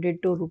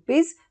extended to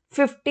rupees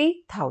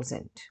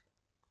 50,000.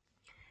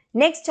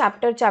 Next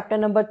chapter, chapter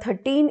number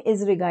 13,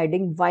 is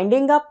regarding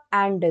winding up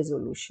and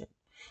dissolution.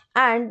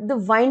 And the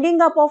winding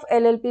up of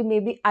LLP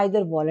may be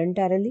either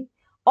voluntarily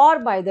or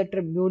by the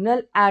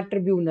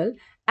tribunal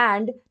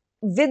and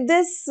with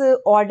this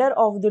order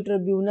of the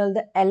tribunal,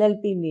 the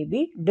LLP may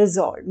be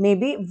dissolved, may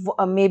be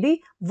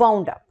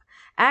wound up.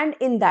 And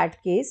in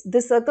that case,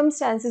 the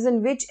circumstances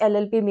in which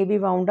LLP may be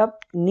wound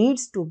up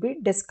needs to be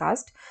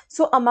discussed.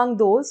 So among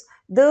those,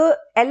 the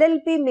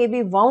LLP may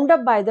be wound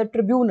up by the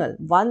tribunal.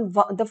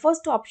 The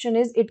first option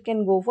is it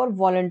can go for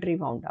voluntary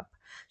wound up.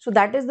 So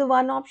that is the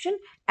one option.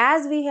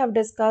 As we have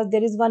discussed,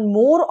 there is one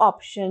more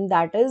option,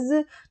 that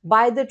is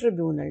by the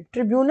tribunal.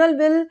 Tribunal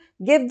will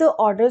give the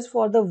orders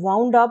for the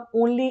wound up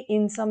only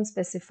in some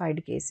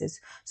specified cases.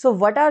 So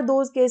what are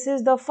those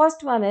cases? The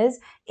first one is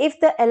if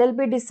the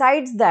LLP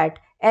decides that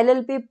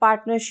LLP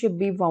partnership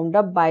be wound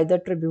up by the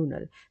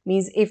tribunal.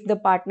 Means if the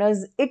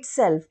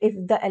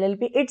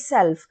LLP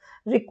itself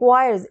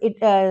requires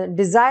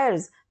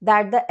desires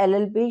that the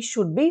LLP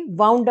should be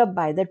wound up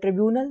by the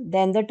tribunal,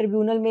 then the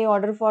tribunal may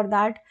order for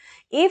that.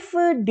 If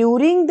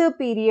during the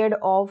period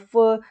of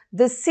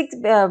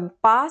the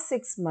past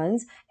 6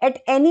 months,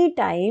 at any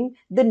time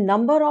the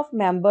number of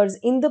members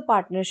in the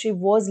partnership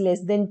was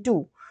less than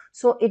 2,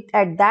 so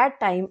at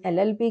that time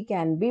LLP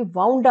can be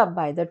wound up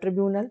by the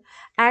tribunal.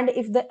 And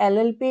if the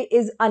LLP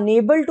is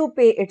unable to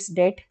pay its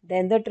debt,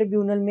 then the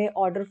tribunal may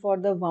order for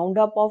the wound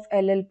up of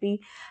LLP.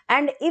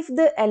 And if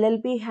the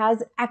LLP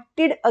has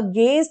acted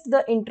against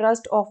the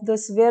interest of the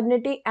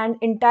sovereignty and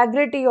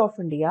integrity of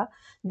India,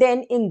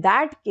 then in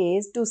that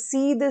case, to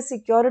see the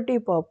security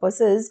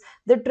purposes,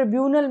 the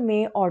tribunal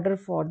may order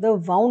for the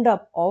wound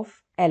up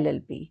of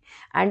LLP.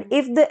 And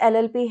if the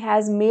LLP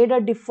has made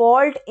a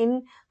default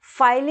in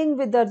filing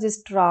with the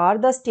registrar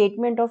the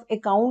statement of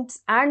accounts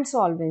and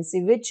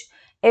solvency, which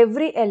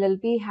every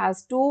LLP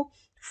has to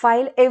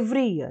file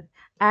every year,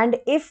 and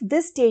if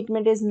this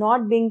statement is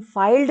not being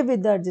filed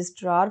with the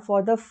registrar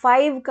for the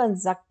 5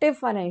 consecutive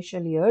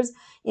financial years,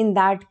 in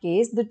that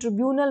case the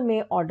tribunal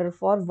may order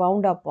for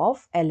wound up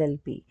of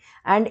LLP.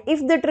 And if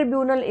the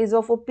tribunal is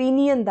of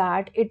opinion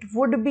that it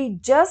would be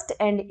just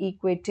and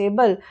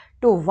equitable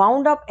to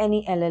wound up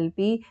any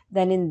LLP,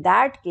 then in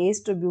that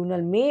case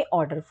tribunal may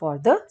order for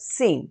the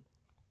same.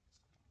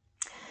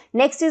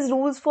 Next is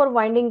rules for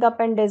winding up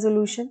and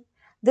dissolution.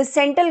 The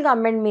central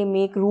government may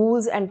make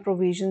rules and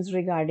provisions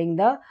regarding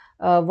the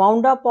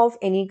wound up of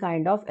any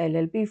kind of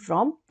LLP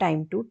from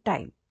time to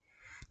time.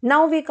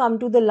 Now we come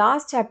to the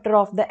last chapter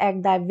of the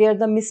Act, that where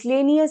the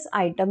miscellaneous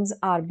items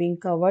are being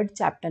covered,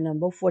 chapter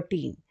number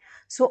 14.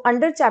 So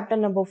under chapter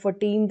number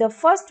 14, the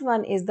first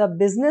one is the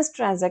business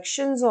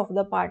transactions of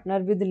the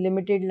partner with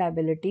limited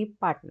liability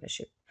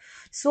partnership.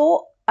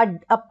 So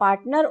a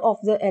partner of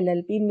the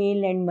LLP may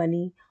lend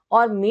money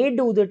or may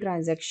do the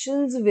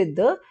transactions with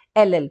the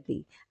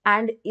LLP,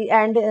 and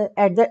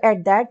at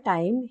that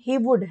time he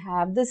would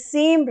have the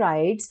same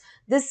rights,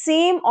 the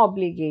same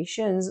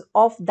obligations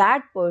of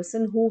that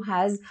person who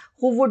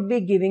would be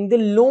giving the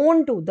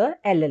loan to the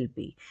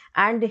LLP,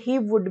 and he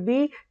would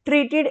be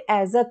treated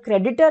as a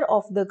creditor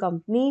of the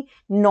company,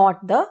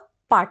 not the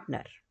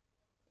partner.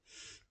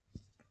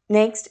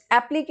 Next,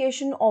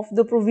 application of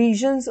the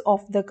provisions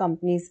of the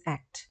Companies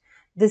Act.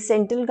 The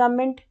central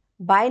government,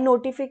 by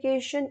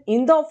notification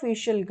in the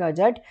official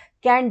gazette,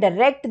 can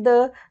direct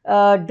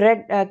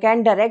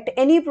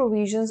any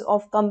provisions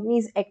of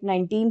Companies Act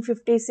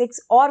 1956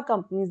 or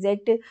Companies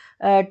Act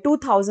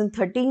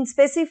 2013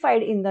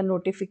 specified in the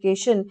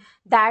notification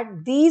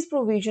that these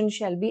provisions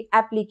shall be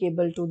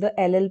applicable to the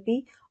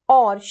LLP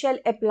or shall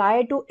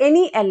apply to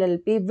any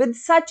LLP with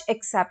such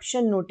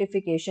exception,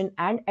 notification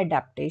and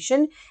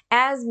adaptation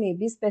as may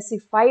be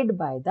specified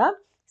by the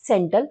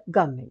central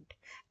government.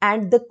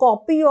 And the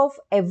copy of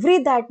every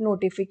that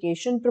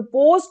notification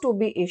proposed to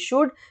be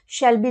issued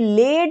shall be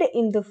laid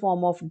in the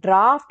form of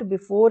draft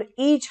before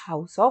each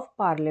House of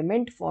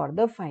Parliament for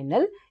the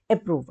final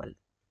approval.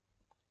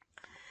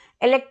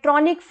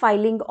 Electronic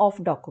filing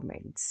of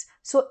documents.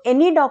 So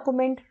any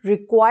document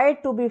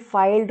required to be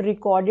filed,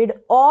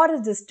 recorded or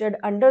registered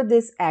under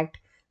this Act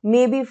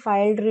may be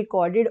filed,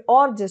 recorded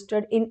or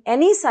registered in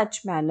any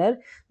such manner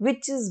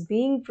which is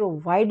being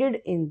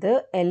provided in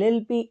the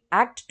LLP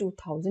Act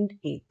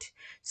 2008.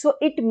 So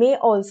it may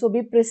also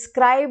be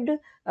prescribed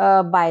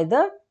by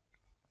the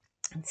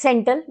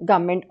central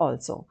government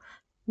also.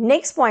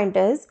 Next point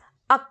is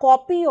a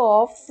copy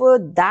of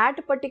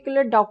that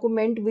particular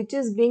document which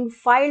is being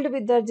filed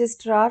with the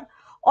registrar,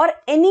 or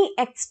any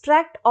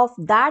extract of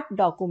that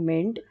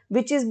document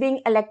which is being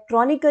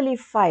electronically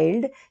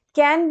filed,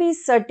 can be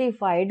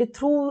certified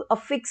through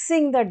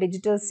affixing the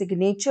digital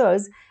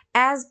signatures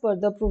as per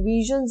the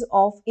provisions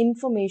of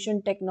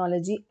Information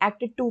Technology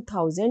Act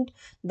 2000,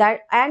 that,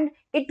 and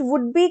it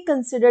would be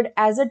considered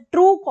as a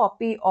true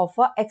copy of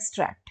a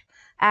extract,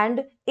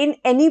 and in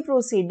any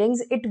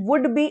proceedings it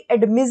would be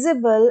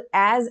admissible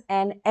as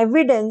an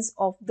evidence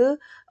of the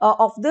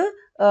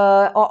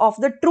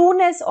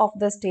trueness of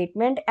the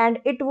statement, and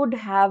it would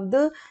have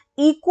the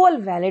equal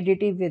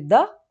validity with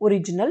the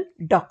original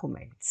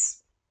documents.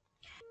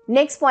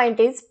 Next point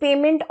is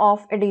payment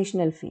of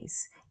additional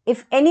fees.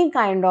 If any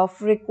kind of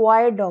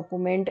required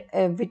document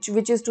which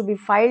is to be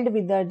filed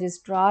with the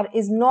registrar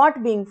is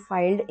not being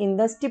filed in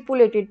the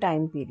stipulated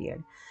time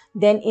period,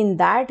 then in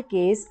that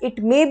case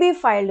it may be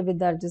filed with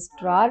the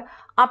registrar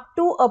up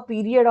to a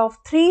period of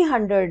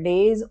 300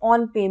 days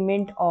on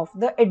payment of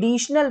the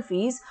additional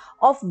fees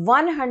of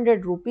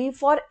 100 rupee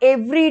for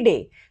every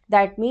day.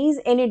 That means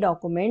any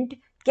document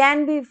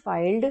can be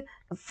filed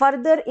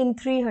further in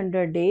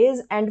 300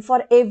 days, and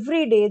for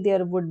every day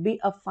there would be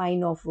a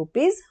fine of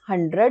rupees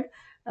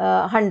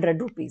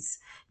 100 rupees.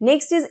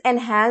 Next is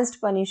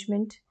enhanced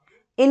punishment.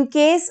 In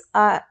case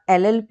a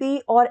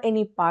LLP or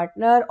any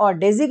partner or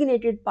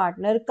designated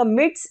partner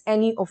commits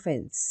any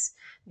offense,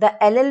 the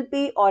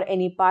LLP or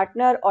any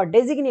partner or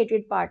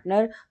designated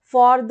partner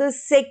for the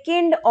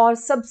second or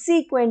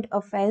subsequent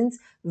offense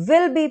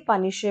will be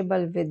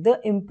punishable with the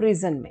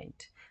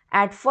imprisonment.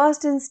 At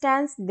first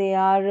instance they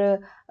are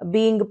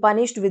being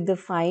punished with the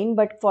fine,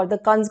 but for the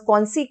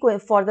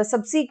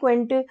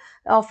subsequent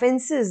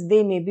offenses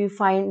they may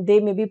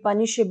be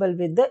punishable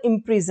with the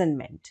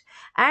imprisonment.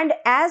 And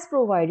as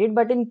provided,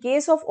 but in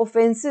case of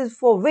offenses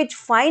for which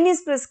fine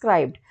is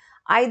prescribed,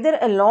 either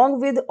along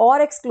with or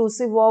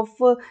exclusive of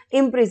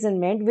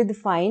imprisonment with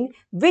fine,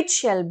 which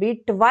shall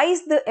be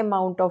twice the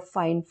amount of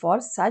fine for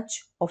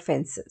such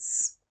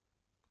offenses.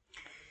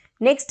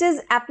 Next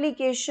is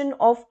application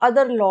of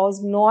other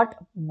laws not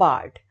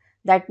barred.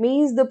 That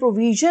means the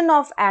provision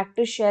of act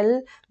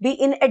shall be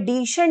in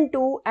addition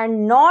to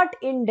and not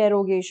in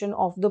derogation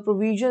of the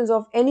provisions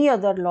of any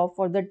other law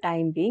for the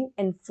time being,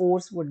 and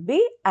force would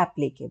be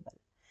applicable.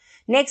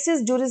 Next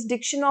is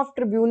jurisdiction of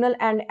tribunal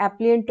and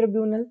appellate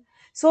tribunal.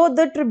 So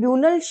the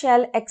tribunal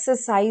shall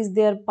exercise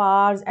their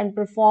powers and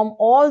perform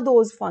all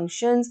those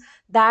functions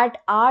that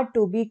are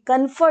to be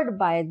conferred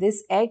by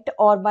this act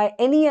or by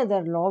any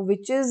other law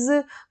which is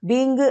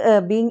being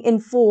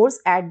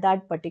enforced at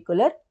that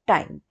particular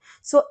time.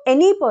 So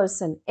any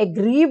person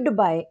aggrieved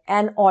by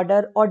an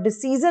order or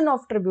decision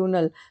of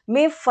tribunal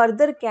may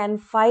further can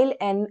file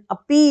an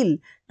appeal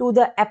to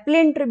the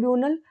appellate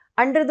tribunal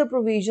under the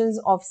provisions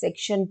of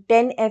section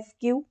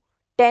 10FQ,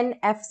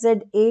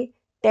 10FZA,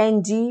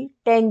 10G,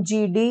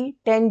 10GD,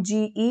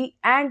 10GE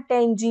and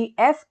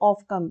 10GF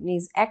of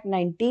Companies Act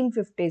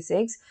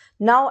 1956.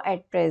 Now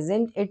at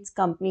present it's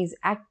Companies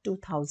Act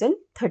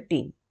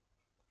 2013.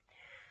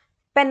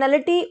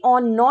 Penalty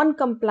on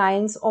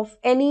non-compliance of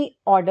any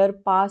order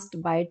passed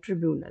by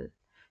tribunal.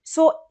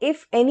 So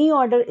if any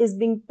order is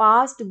being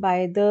passed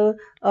by the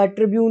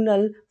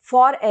tribunal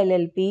for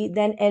LLP,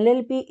 then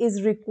LLP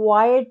is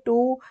required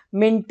to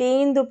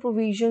maintain the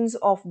provisions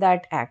of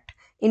that act.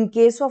 In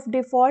case of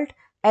default,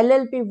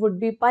 LLP would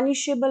be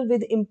punishable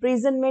with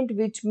imprisonment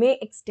which may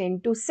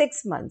extend to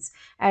 6 months,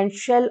 and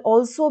shall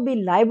also be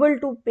liable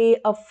to pay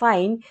a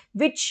fine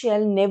which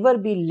shall never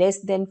be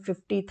less than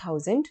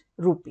 50,000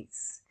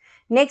 rupees.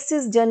 Next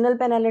is general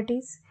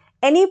penalties.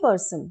 Any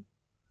person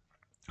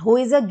who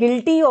is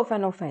guilty of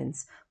an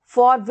offence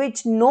for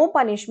which no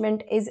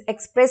punishment is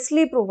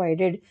expressly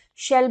provided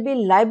shall be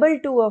liable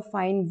to a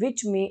fine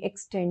which may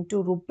extend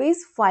to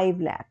rupees 5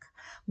 lakh,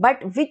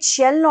 but which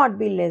shall not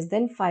be less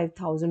than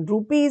 5,000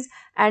 rupees,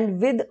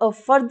 and with a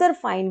further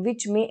fine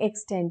which may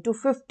extend to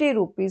 50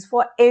 rupees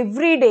for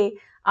every day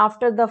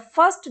after the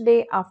first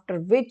day after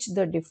which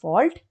the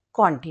default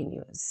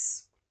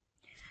continues.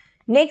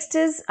 Next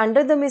is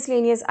under the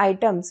miscellaneous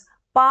items,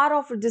 power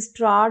of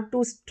registrar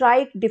to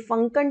strike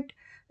defunct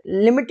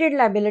limited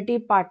liability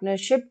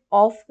partnership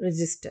of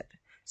register.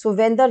 So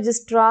when the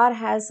registrar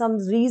has some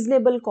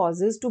reasonable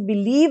causes to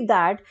believe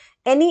that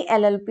any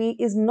LLP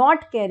is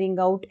not carrying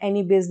out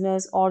any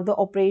business or the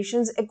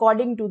operations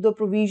according to the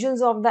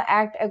provisions of the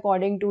act,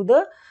 according to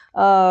the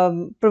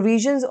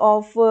provisions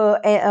of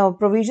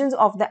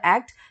the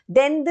act,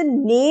 then the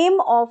name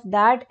of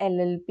that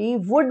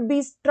LLP would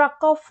be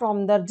struck off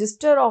from the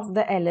register of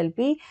the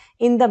LLP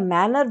in the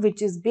manner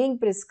which is being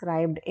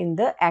prescribed in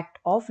the Act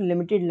of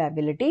Limited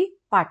Liability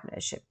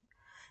Partnership.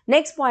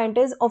 Next point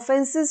is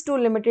offences to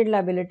limited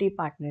liability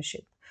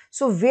partnership.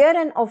 So where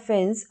an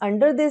offence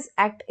under this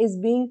act is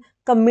being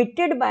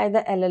committed by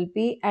the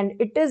LLP and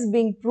it is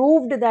being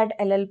proved that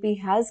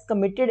LLP has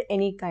committed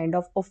any kind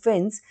of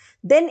offence,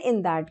 then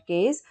in that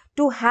case,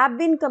 to have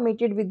been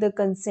committed with the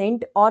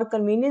consent or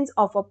convenience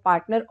of a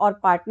partner or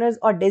partners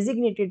or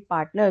designated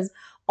partners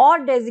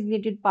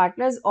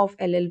of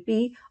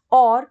LLP,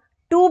 or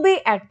to be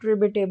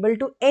attributable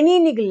to any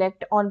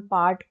neglect on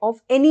part of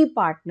any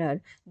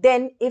partner,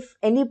 then if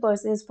any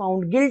person is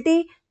found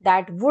guilty,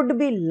 that would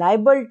be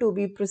liable to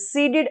be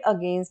proceeded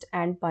against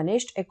and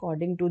punished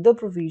according to the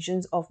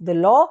provisions of the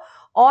law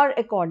or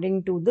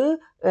according to the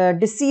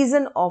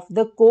decision of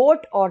the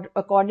court or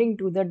according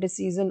to the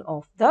decision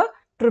of the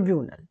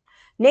tribunal.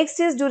 Next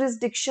is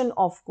jurisdiction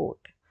of court.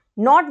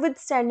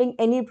 Notwithstanding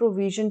any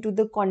provision to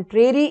the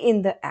contrary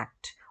in the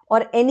act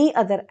or any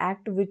other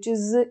act which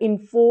is in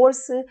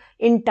force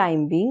in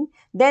time being,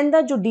 then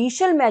the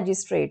judicial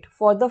magistrate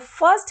for the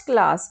first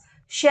class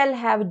shall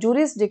have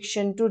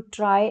jurisdiction to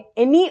try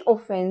any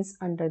offence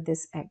under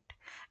this act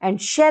and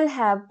shall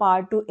have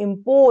power to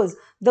impose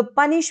the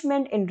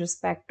punishment in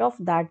respect of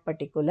that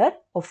particular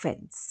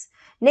offence.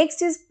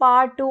 Next is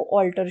power to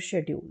alter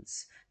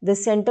schedules. The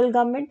central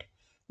government,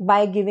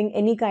 by giving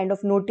any kind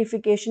of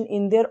notification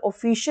in their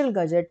official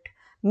gazette,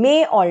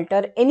 may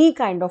alter any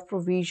kind of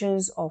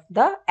provisions of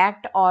the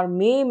act or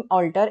may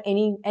alter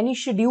any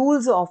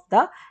schedules of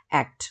the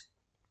act.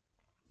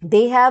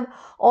 They have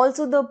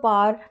also the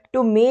power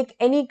to make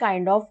any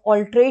kind of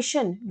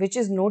alteration which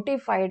is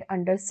notified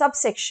under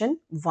subsection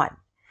 1.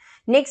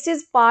 Next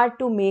is power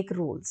to make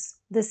rules.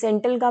 The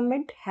central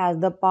government has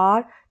the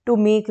power to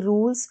make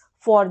rules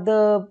for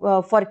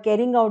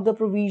carrying out the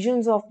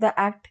provisions of the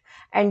act,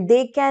 and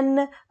they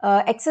can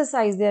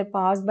exercise their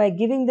powers by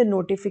giving the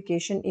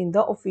notification in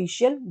the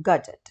official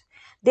gazette.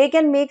 They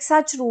can make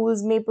such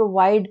rules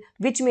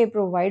which may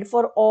provide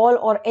for all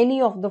or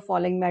any of the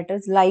following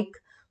matters, like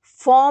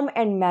form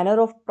and manner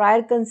of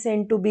prior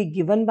consent to be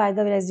given by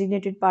the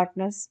designated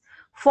partners,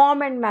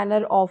 form and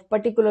manner of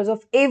particulars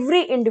of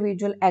every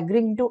individual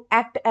agreeing to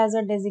act as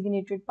a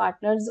designated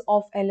partners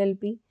of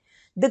LLP,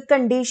 the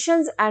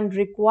conditions and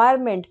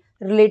requirement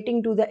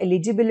relating to the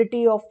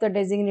eligibility of the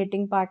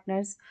designating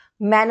partners,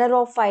 manner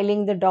of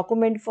filing the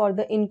document for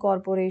the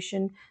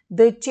incorporation,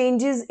 the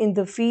changes in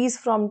the fees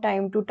from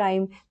time to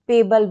time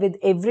payable with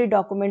every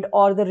document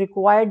or the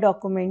required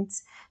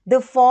documents,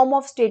 the form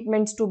of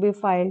statements to be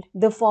filed,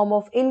 the form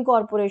of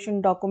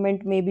incorporation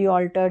document may be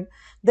altered,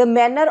 the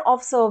manner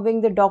of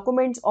serving the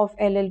documents of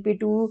LLP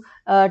to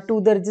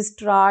the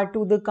registrar,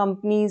 to the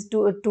companies,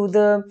 to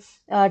the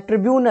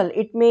tribunal.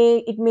 It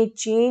may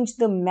change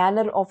the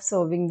manner of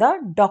serving the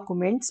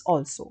documents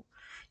also.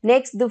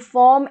 Next, the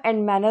form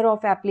and manner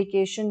of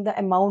application, the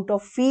amount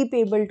of fee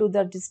payable to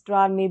the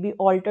registrar may be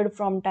altered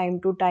from time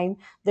to time.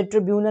 The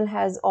tribunal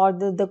has or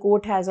the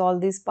court has all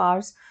these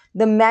powers.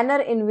 The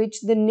manner in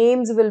which the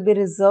names will be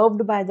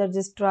reserved by the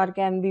registrar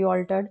can be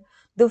altered.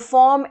 The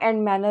form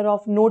and manner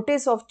of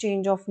notice of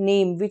change of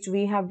name, which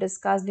we have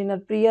discussed in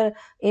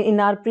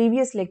our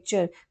previous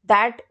lecture,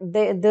 that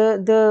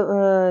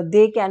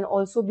they can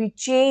also be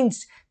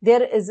changed.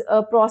 There is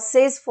a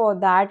process for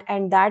that,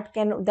 and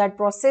that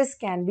process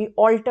can be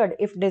altered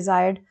if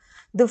desired.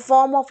 The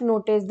form of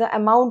notice, the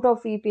amount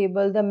of fee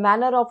payable, the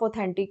manner of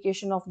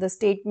authentication of the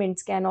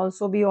statements can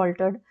also be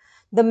altered.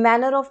 The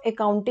manner of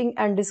accounting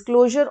and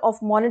disclosure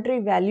of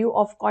monetary value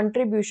of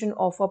contribution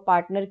of a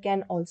partner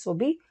can also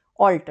be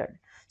altered.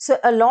 So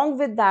along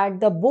with that,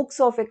 the books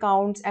of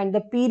accounts and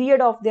the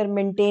period of their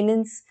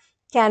maintenance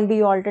can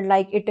be altered,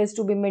 like it is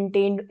to be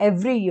maintained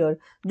every year.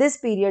 This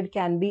period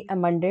can be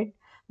amended.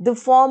 The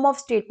form of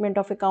statement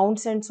of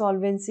accounts and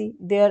solvency,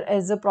 there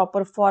is a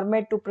proper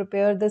format to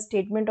prepare the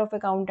statement of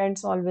account and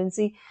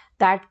solvency,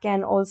 that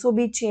can also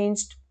be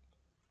changed.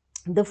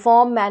 The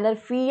form, manner,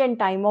 fee and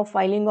time of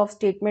filing of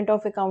statement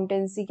of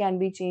accountancy can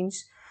be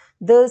changed.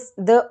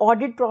 The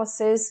audit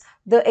process,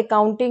 the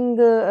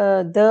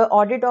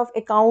audit of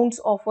accounts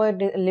of a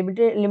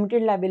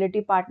limited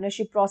liability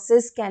partnership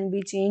process can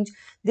be changed.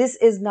 This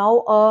is now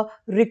a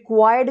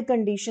required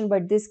condition,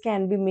 but this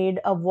can be made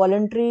a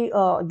voluntary,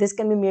 this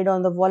can be made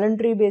on the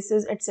voluntary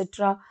basis,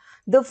 etc.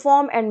 The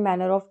form and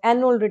manner of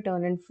annual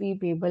return and fee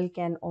payable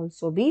can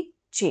also be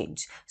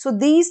changed. So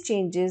these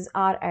changes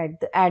are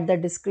at the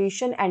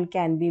discretion and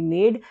can be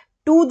made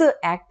to the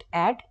act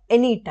at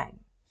any time.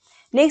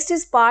 Next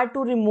is power to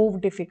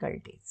remove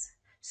difficulties.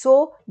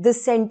 So the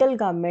central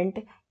government,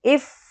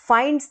 if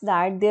finds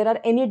that there are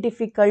any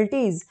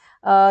difficulties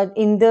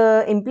in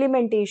the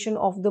implementation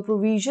of the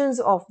provisions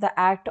of the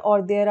act,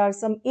 or there are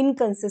some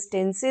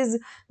inconsistencies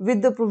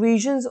with the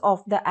provisions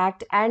of the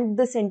act, and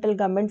the central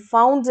government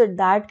founds it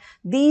that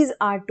these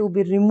are to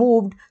be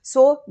removed,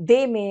 so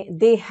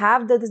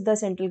the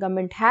central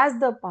government has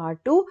the power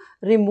to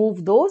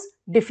remove those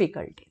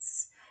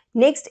difficulties.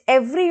 Next,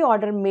 every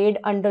order made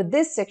under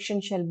this section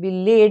shall be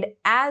laid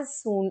as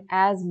soon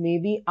as may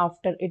be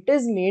after it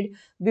is made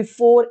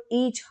before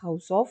each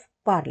House of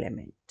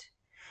Parliament.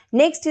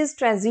 Next is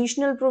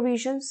transitional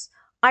provisions.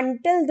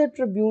 until the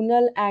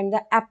tribunal and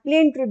the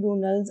appellant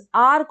tribunals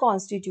are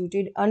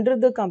constituted under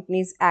the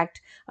Companies Act,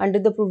 under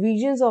the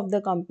provisions of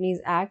the Companies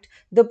Act,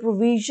 the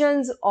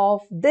provisions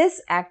of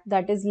this act,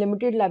 that is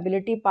Limited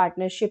Liability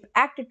Partnership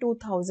Act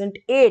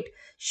 2008,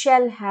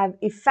 shall have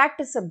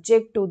effect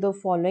subject to the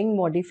following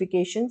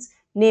modifications,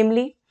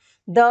 namely,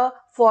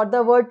 for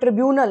the word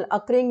tribunal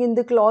occurring in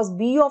the clause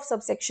B of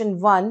subsection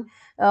 1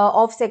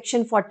 of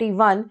section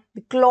 41,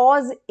 the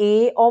clause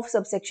A of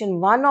subsection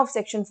 1 of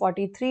section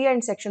 43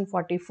 and section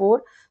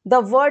 44,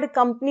 the word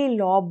company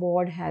law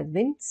board has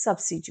been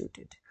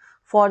substituted.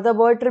 For the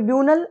word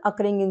tribunal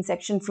occurring in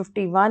section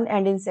 51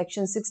 and in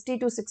section 60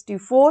 to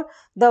 64,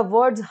 the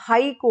words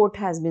high court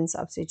has been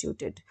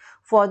substituted.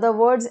 For the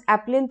words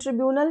appellant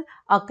tribunal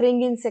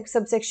occurring in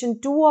subsection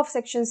 2 of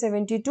section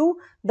 72,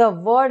 the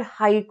word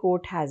high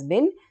court has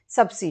been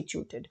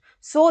substituted.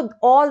 So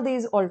all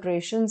these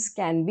alterations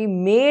can be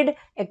made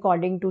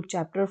according to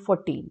chapter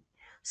 14.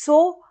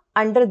 So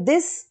under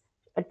this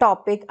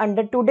topic,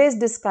 under today's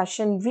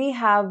discussion, we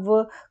have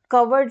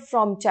covered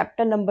from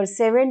chapter number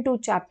 7 to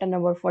chapter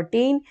number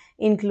 14,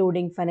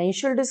 including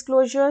financial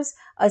disclosures,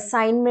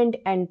 assignment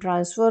and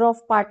transfer of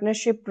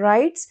partnership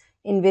rights,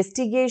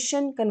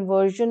 investigation,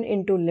 conversion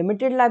into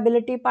limited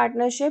liability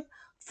partnership,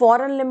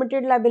 foreign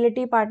limited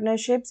liability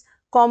partnerships,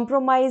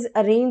 compromise,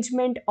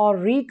 arrangement or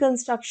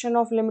reconstruction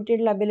of limited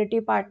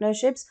liability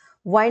partnerships,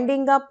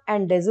 winding up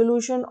and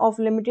dissolution of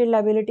limited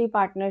liability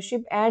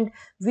partnership, and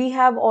we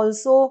have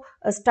also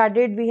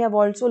we have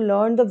also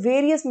learned the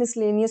various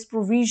miscellaneous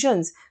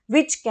provisions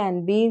which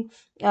can be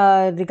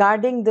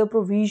regarding the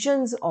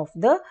provisions of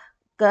the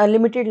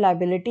Limited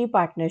Liability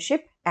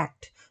Partnership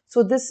Act.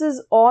 So this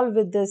is all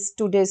with this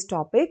today's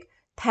topic.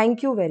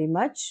 Thank you very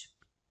much.